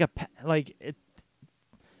not like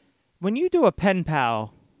when you do a pen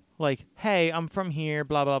pal, like, hey, I'm from here,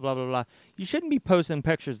 blah blah blah blah blah. You shouldn't be posting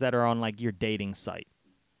pictures that are on like your dating site.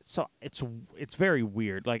 So it's very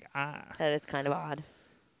weird. Like That is kind of odd.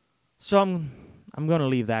 So I'm going to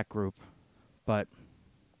leave that group. But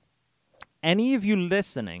any of you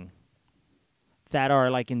listening that are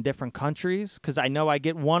like in different countries, because I know I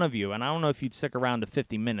get one of you, and I don't know if you'd stick around to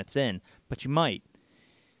 50 minutes in, but you might.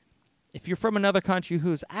 If you're from another country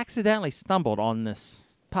who's accidentally stumbled on this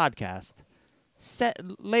podcast,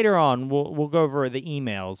 later on we'll go over the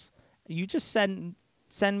emails. You just send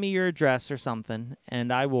me your address or something,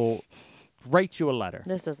 and I will write you a letter.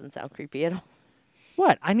 This doesn't sound creepy at all.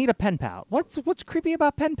 What? I need a pen pal. What's creepy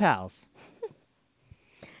about pen pals?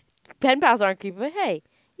 Pen pals aren't creepy, but hey,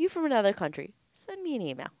 you from another country, send me an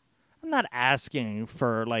email. I'm not asking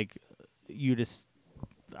for like you to.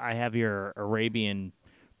 I have your Arabian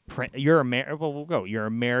prince. Well, we'll go. Your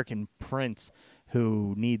American prince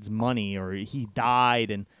who needs money, or he died,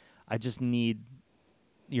 and I just need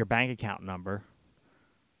your bank account number.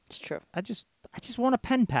 It's true. I just want a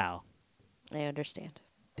pen pal. I understand.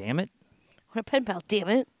 Damn it. I want a pen pal, damn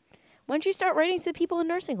it. Why don't you start writing to people in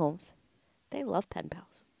nursing homes? They love pen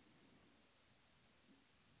pals.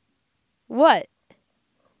 What?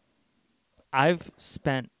 I've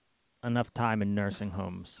spent enough time in nursing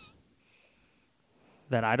homes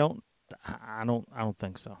that I don't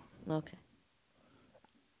think so. Okay.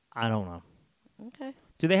 I don't know. Okay.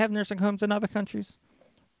 Do they have nursing homes in other countries?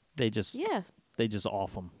 They just Yeah.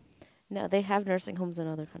 off them. No, they have nursing homes in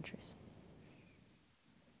other countries.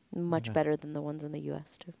 Much Okay. better than the ones in the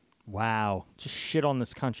U.S., too. Wow. Just shit on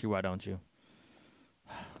this country, why don't you?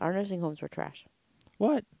 Our nursing homes were trash.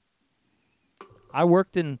 What? I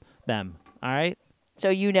worked in them, all right? So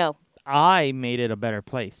you know. I made it a better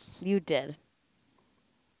place. You did.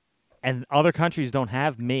 And other countries don't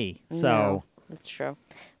have me. So No, that's true.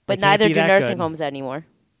 But can't neither be do that nursing good. homes anymore.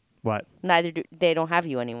 what? Neither do they don't have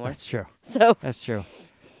you anymore. That's true. So That's true.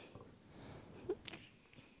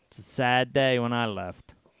 It's a sad day when I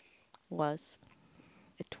left.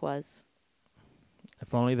 it was.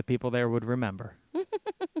 If only the people there would remember.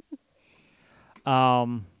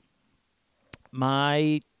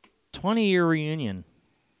 My 20-year reunion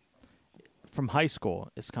from high school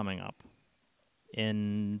is coming up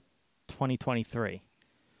in 2023.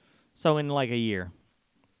 So in like a year.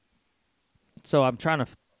 So I'm trying to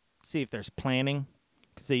see if there's planning,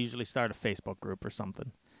 because they usually start a Facebook group or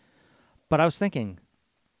something. But I was thinking,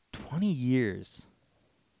 20 years.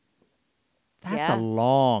 That's Yeah. a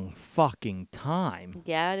long fucking time.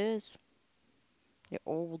 Yeah, it is. You're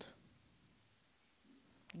old.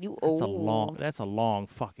 You old. That's a long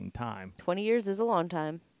fucking time. 20 years is a long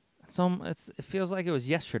time. So it feels like it was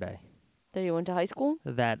yesterday That you went to high school?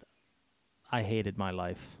 that I hated my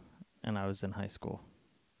life and I was in high school.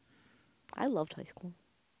 I loved high school.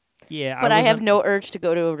 Yeah, But I have wasn't- no urge to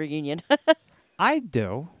go to a reunion. I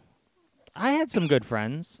do. I had some good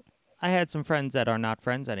friends. I had some friends that are not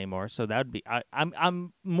friends anymore, so that would be.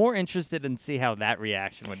 I'm more interested in see how that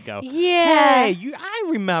reaction would go. Yeah. Hey, I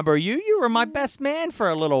remember you. You were my best man for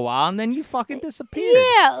a little while, and then you fucking disappeared.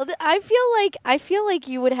 Yeah, I feel like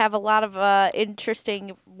you would have a lot of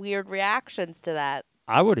interesting, weird reactions to that.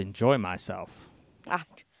 I would enjoy myself. I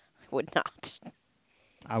would not.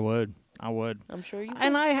 I would. I'm sure you.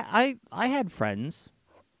 And would. I had friends,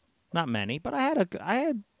 not many, but I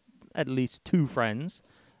had at least 2 friends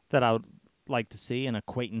that I would like to see, and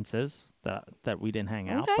acquaintances that we didn't hang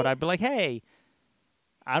out. Okay. But I'd be like, hey,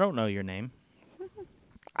 I don't know your name.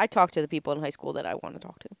 I talk to the people in high school that I want to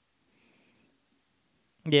talk to.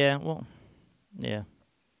 Yeah, well, yeah.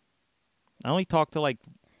 I only talk to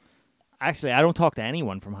actually, I don't talk to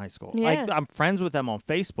anyone from high school. Yeah. I'm friends with them on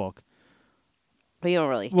Facebook. But you don't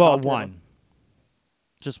really. Well, talk to them. one.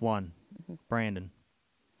 Just one. Brandon.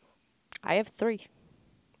 I have 3,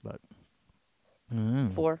 But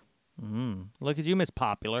 4. look at you, Miss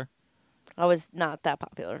Popular. I was not that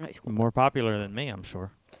popular in high school. More popular than me, I'm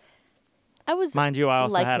sure. I was. Mind you, I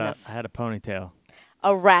also liked had enough. I had a ponytail.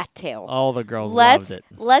 a rat tail. All the girls loved it.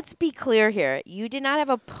 Let's be clear here. You did not have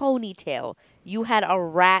a ponytail. You had a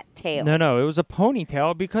rat tail. No, it was a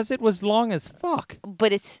ponytail because it was long as fuck.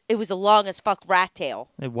 But it was a long as fuck rat tail.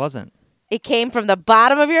 It wasn't. It came from the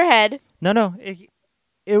bottom of your head. No.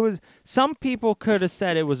 It was. Some people could have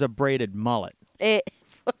said it was a braided mullet. It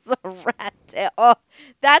was a rat tail. Oh,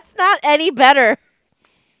 that's not any better.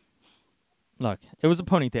 Look, it was a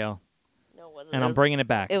ponytail, No, it wasn't. and It I'm was- bringing it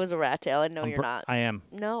back. It was a rat tail, and no, you're not. I am.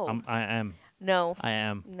 No. I am. No. I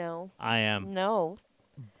am. No. I am. No.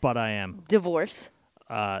 But I am. Divorce.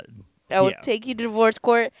 Uh, I would Yeah. take you to divorce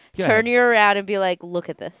court, Go turn ahead. you around, and be like, look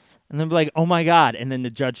at this. and then be like, oh my god, and then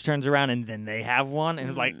the judge turns around, and then they have one, and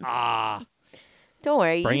it's like, Don't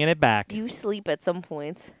worry. bringing it back. You sleep at some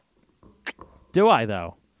points. Do I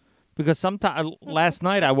though? Because sometime last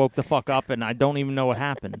night I woke the fuck up and I don't even know what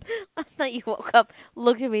happened. Last night you woke up,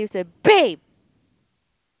 looked at me, and said, babe.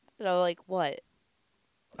 And I was like, what?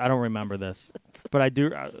 I don't remember this, but I do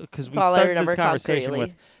because we That's all I started remember this conversation concretely.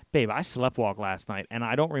 with, "Babe, I slept walk last night, and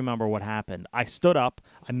I don't remember what happened. I stood up,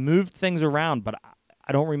 I moved things around, but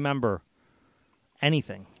I don't remember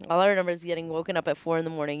anything." All I remember is getting woken up at 4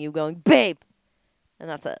 a.m, you going, babe. And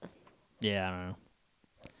that's it. Yeah, I don't know.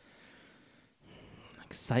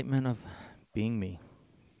 Excitement of being me.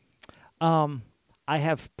 I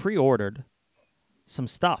have pre-ordered some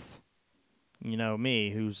stuff. You know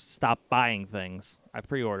me, who's stopped buying things. I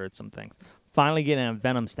pre-ordered some things. Finally getting a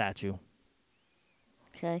Venom statue.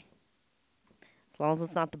 Okay. As long as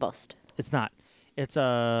it's not the bust. It's not. It's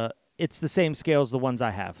the same scale as the ones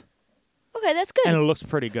I have, Okay, that's good. and it looks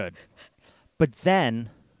pretty good. But then,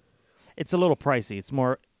 it's a little pricey. It's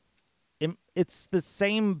more. It's the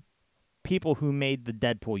same people who made the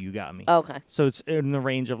Deadpool you got me. Okay. So it's in the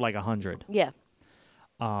range of like 100. Yeah.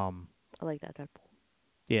 I like that Deadpool.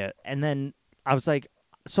 Yeah, and then I was like,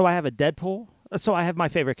 so I have a Deadpool. So I have my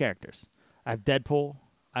favorite characters. I have Deadpool.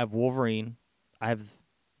 I have Wolverine. I have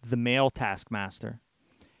the male Taskmaster,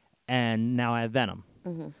 and now I have Venom.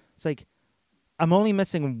 Mm-hmm. It's like I'm only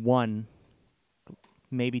missing one,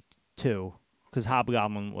 maybe two, because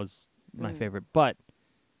Hobgoblin was my favorite. But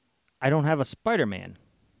I don't have a Spider-Man.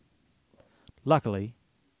 Luckily,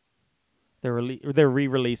 they're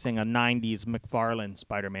re-releasing a '90s McFarlane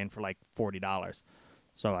Spider-Man for like $40,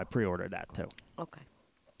 so I pre-ordered that too. Okay.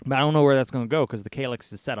 But I don't know where that's going to go because the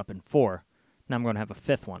Calyx is set up in 4. Now I'm going to have a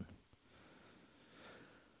 5th one.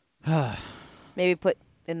 Maybe put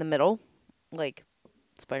in the middle, like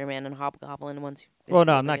Spider-Man and Hobgoblin once. Well,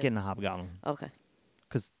 no, I'm not getting a Hobgoblin Okay.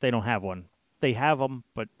 because they don't have one. They have them,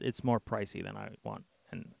 but it's more pricey than I want,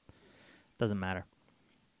 and it doesn't matter.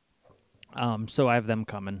 So I have them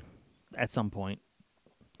coming at some point.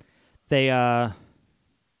 They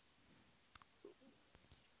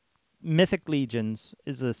Mythic Legions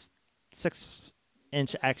is a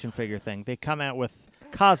 6-inch action figure thing. They come out with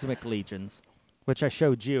Cosmic Legions, which I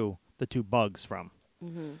showed you the 2 bugs from.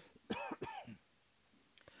 Mm-hmm.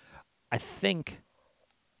 I think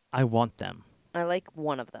I want them. I like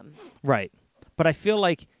one of them. Right. But I feel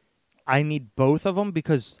like I need both of them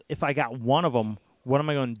because if I got one of them, what am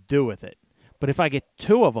I going to do with it? But if I get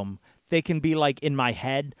 2 of them, they can be like in my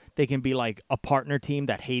head. They can be like a partner team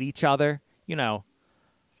that hate each other, you know.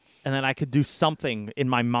 And then I could do something in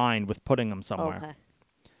my mind with putting them somewhere. Okay.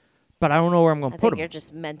 But I don't know where I'm going I to put think them. you're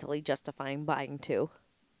just mentally justifying buying 2.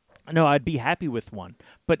 No, I'd be happy with one.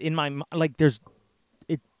 But in my like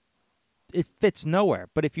it fits nowhere.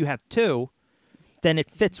 But if you have 2, then it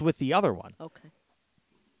fits with the other one. Okay.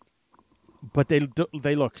 But they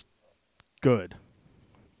look good.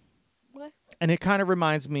 What? And it kind of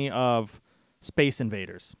reminds me of Space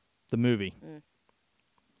Invaders, the movie. Mm.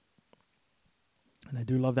 And I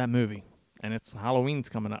do love that movie. And it's Halloween's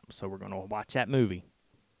coming up, so we're going to watch that movie.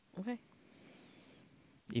 Okay.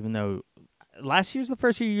 Even though last year's the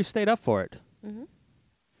first year you stayed up for it. Mm-hmm.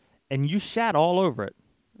 And you shat all over it.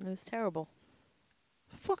 It was terrible.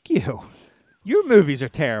 Fuck you. Your movies are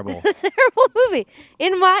terrible. Terrible movie.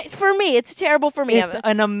 For me, it's terrible for me. It's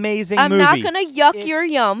an amazing I'm movie. not gonna yuck It's- your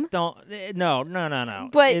yum. No.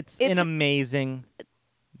 But it's it's- an amazing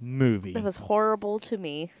movie. It was horrible to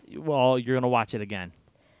me. Well, you're going to watch it again.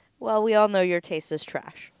 Well, we all know your taste is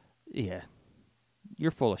trash. Yeah. You're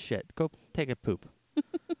full of shit. Go take a poop.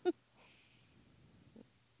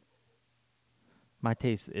 My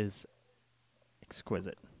taste is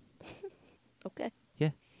exquisite. Okay.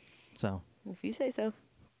 So, If you say so.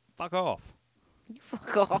 fuck off. You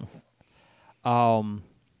fuck off.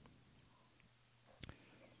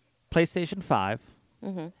 PlayStation 5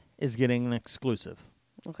 Mm-hmm. is getting an exclusive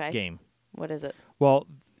Okay. game. What is it? Well,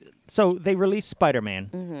 so they released Spider-Man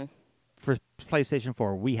Mm-hmm. for PlayStation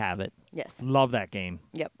 4. We have it. Yes. Love that game.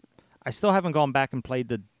 Yep. I still haven't gone back and played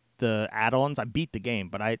the add-ons. I beat the game,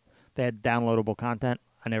 but they had downloadable content.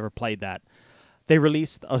 I never played that. They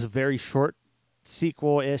released a very short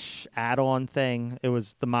sequel-ish add-on thing. It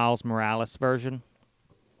was the Miles Morales version.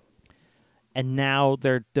 And now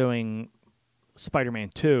they're doing Spider-Man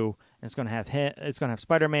 2, and it's going to have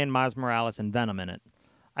Spider-Man, Miles Morales, and Venom in it.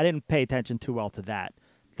 I didn't pay attention too well to that.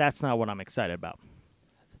 That's not what I'm excited about.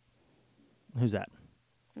 Who's that?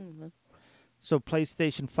 Mm-hmm. So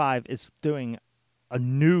PlayStation 5 is doing a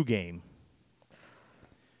new game.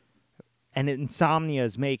 And Insomnia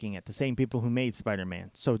is making it, the same people who made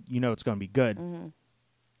Spider-Man. So you know it's going to be good. Mm-hmm.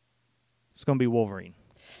 It's going to be Wolverine.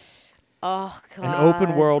 Oh, God. An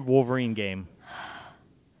open-world Wolverine game.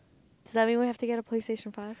 Does that mean we have to get a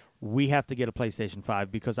PlayStation 5? We have to get a PlayStation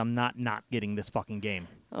 5 because I'm not getting this fucking game.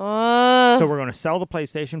 So So we're going to sell the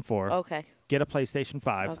PlayStation 4, Okay. get a PlayStation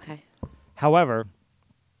 5. Okay. However,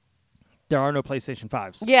 there are no PlayStation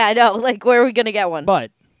 5s. Yeah, I know. Like, where are we going to get one?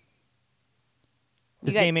 But this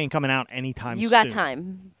You got- game ain't coming out anytime soon. You got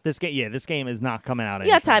time. This game is not coming out You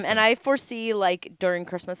got anytime time. And soon. I foresee, like, during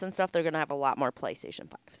Christmas and stuff, they're going to have a lot more PlayStation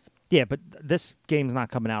 5s. Yeah, but this game's not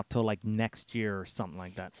coming out till like next year or something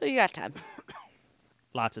like that. So you got time.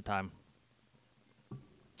 Lots of time.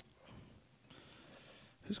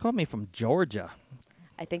 Who's called me from Georgia?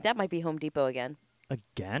 I think that might be Home Depot again.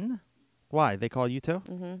 Again? Why? They call you too?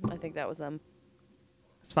 Mm-hmm. I think that was them.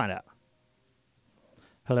 Let's find out.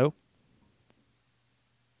 Hello?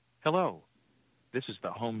 Hello. This is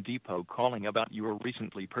the Home Depot calling about your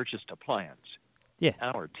recently purchased appliance. Yeah.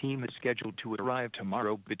 Our team is scheduled to arrive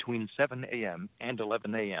tomorrow between 7 a.m. and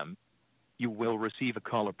 11 a.m. You will receive a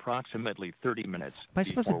call approximately 30 minutes Am I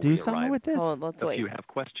supposed to before do we something arrive. with this? Hold on, let's If wait. you have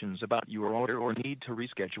questions about your order or need to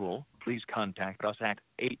reschedule, please contact us at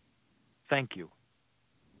 8. Thank you.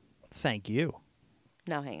 Thank you.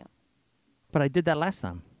 No, hang on. But I did that last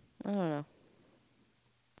time. I don't know.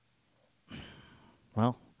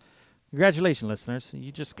 Well, congratulations, listeners.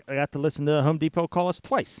 You just got to listen to Home Depot call us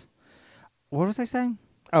twice. What was I saying?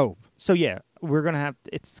 Oh, so yeah, we're going to have,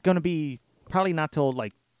 it's going to be probably not till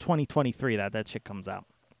like 2023 that shit comes out.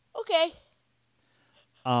 Okay.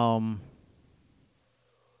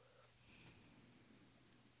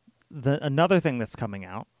 Another thing that's coming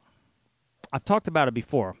out, I've talked about it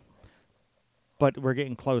before, but we're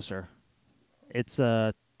getting closer. It's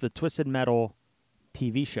the Twisted Metal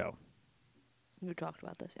TV show You talked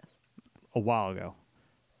about this, yes. a while ago.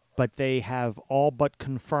 But they have all but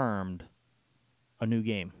confirmed a new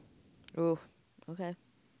game. Ooh, okay.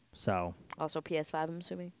 So Also PS5, I'm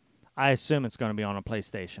assuming. I assume it's going to be on a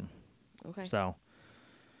PlayStation. Okay. So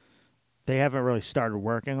they haven't really started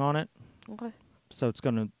working on it. Okay. So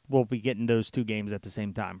we'll be getting those two games at the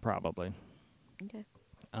same time, probably. Okay.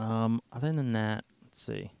 Other than that, let's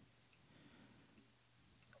see.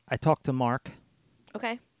 I talked to Mark.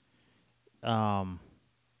 Okay.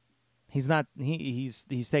 He's not. He's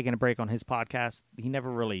taking a break on his podcast. He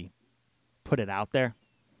never really put it out there,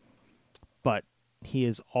 but he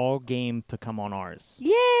is all game to come on ours.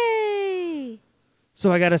 Yay!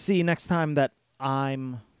 So I got to see next time that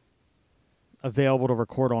I'm available to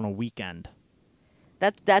record on a weekend.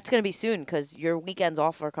 That's gonna be soon because your weekends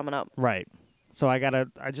off are coming up. Right. So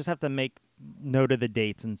I just have to make note of the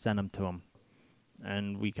dates and send them to him,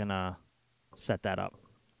 and we can set that up.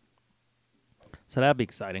 So that'll be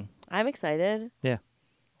exciting. I'm excited. Yeah.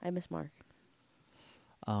 I miss Mark.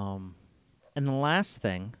 And the last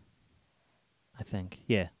thing,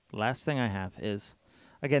 the last thing I have is,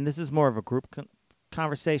 again, this is more of a group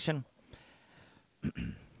conversation. At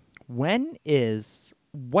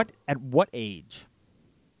what age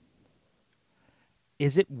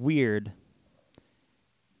is it weird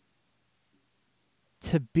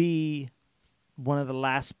to be one of the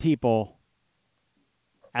last people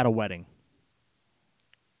at a wedding?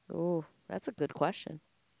 Ooh, that's a good question.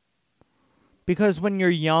 Because when you're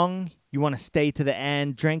young, you want to stay to the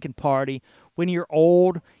end, drink and party. When you're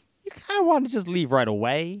old, you kind of want to just leave right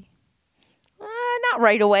away. Not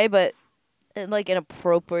right away, but at like an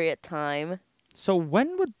appropriate time. So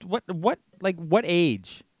when would what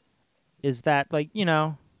age is that? Like, you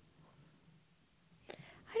know,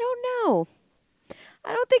 I don't know.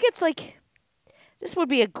 I don't think it's like. This would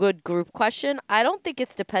be a good group question. I don't think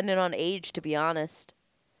it's dependent on age, to be honest.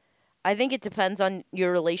 I think it depends on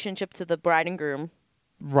your relationship to the bride and groom.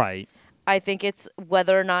 right? I think it's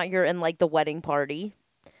whether or not you're in like the wedding party.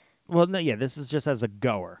 Well, no, yeah, this is just as a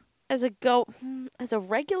goer. As a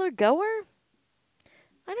regular goer?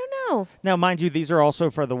 I don't know. Now, mind you, these are also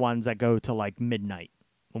for the ones that go to like midnight,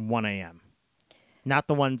 1 a.m. Not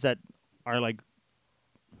the ones that are like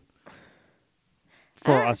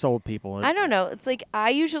for us old people. I don't know. It's like I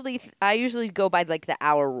usually go by like the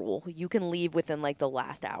hour rule. You can leave within like the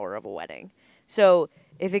last hour of a wedding. So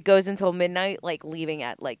if it goes until midnight, like leaving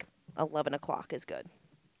at like 11 o'clock is good.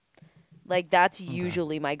 Like that's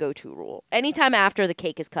usually my go-to rule. Anytime after the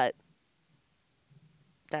cake is cut,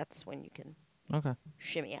 that's when you can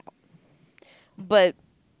shimmy out. But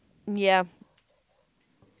yeah.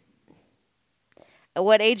 At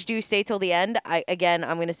what age do you stay till the end? I'm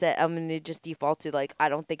gonna just default to like I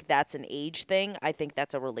don't think that's an age thing. I think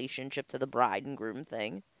that's a relationship to the bride and groom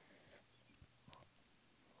thing.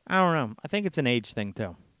 I don't know. I think it's an age thing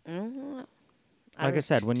too. Mm-hmm. Like I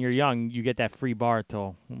said, when you're young, you get that free bar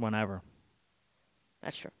till whenever.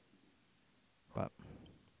 That's true. But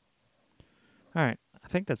all right, I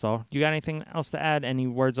think that's all. You got anything else to add? Any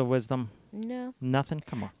words of wisdom? No. Nothing?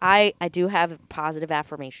 Come on. I do have a positive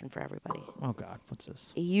affirmation for everybody. Oh, God. What's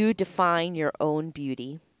this? You define your own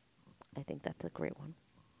beauty. I think that's a great one.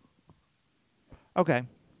 Okay.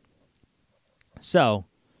 So.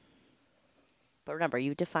 But remember,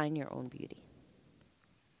 you define your own beauty.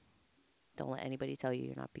 Don't let anybody tell you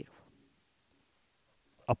you're not beautiful.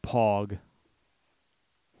 A pog.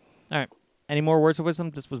 All right. Any more words of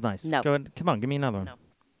wisdom? This was nice. No. Go ahead. Come on. Give me another one. No.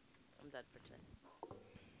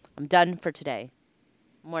 I'm done for today.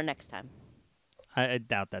 More next time. I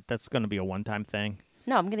doubt that. That's going to be a one-time thing.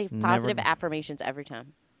 No, I'm going to give positive affirmations every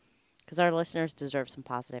time. Because our listeners deserve some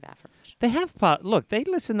positive affirmations. They have look, they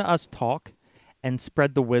listen to us talk and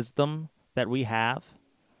spread the wisdom that we have.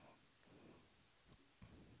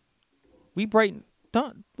 We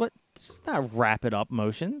it's not wrap it up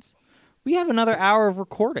motions. We have another hour of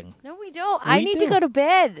recording. No, we don't. I need to go to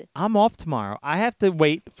bed. I'm off tomorrow. I have to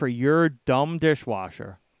wait for your dumb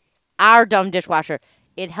dishwasher. Our dumb dishwasher.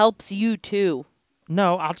 It helps you too.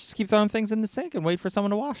 No, I'll just keep throwing things in the sink and wait for someone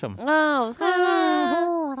to wash them. Oh.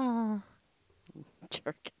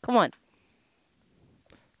 Jerk. Come on.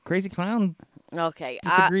 Crazy clown. Okay.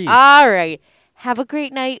 Disagrees. All right. Have a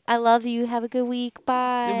great night. I love you. Have a good week.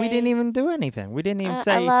 Bye. We didn't even do anything. We didn't even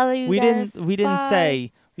say. I love you we guys. didn't. We didn't Bye.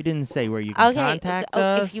 say. We didn't say where you can contact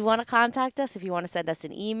us. If you want to contact us, if you want to send us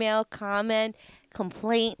an email, comment,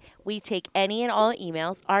 complaint, we take any and all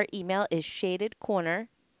emails. Our email is shadedcorner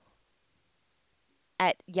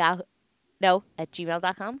at gmail.com.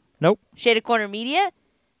 Nope.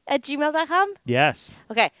 Shadedcornermedia@gmail.com. Yes.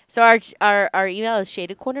 Okay, so our email is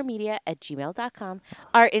shadedcornermedia@gmail.com.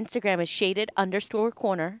 Our Instagram is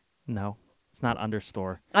shaded_corner. No, it's not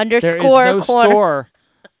understore. Underscore there is no corner. store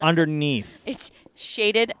underneath. It's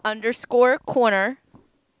shaded_corner.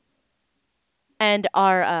 And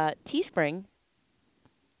our Teespring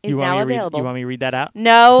is now available. You want me to read that out?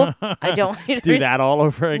 No, I don't want you to do that all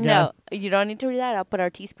over again. No, you don't need to read that out, but our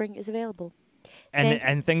Teespring is available.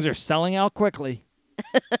 And things are selling out quickly.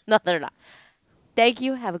 No, they're not. Thank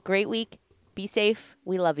you. Have a great week. Be safe.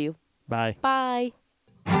 We love you. Bye. Bye.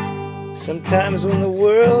 Sometimes when the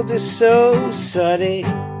world is so sunny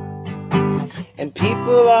and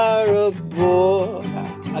people are a bore,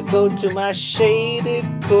 I go to my shaded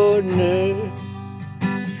corner,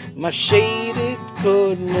 my shaded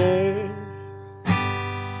corner.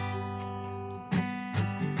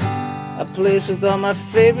 A place with all my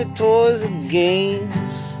favorite toys and games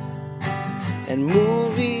and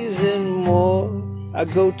movies and more. I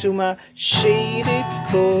go to my shaded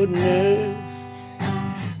corner,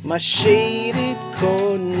 my shaded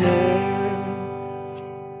corner.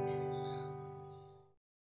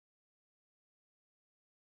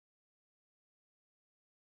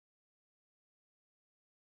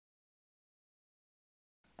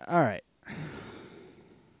 All right.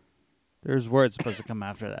 There's words supposed to come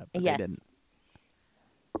after that, but Yes. they didn't.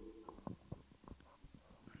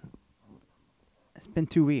 It's been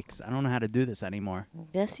 2 weeks. I don't know how to do this anymore.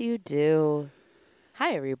 Yes, you do.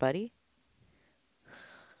 Hi, everybody.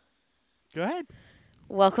 Go ahead.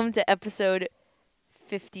 Welcome to episode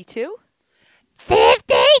 52.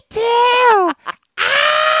 52!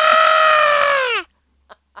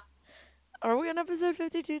 Are we on episode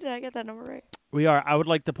 52? Did I get that number right? We are. I would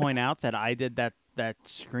like to point out that I did that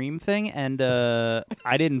scream thing, and I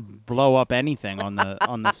didn't blow up anything on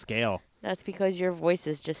the scale. That's because your voice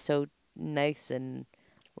is just so nice and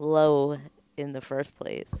low in the first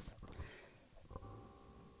place.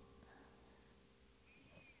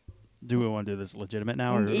 Do we want to do this legitimate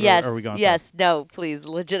now, or Yes. are we going? Yes. No. Please.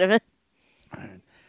 Legitimate.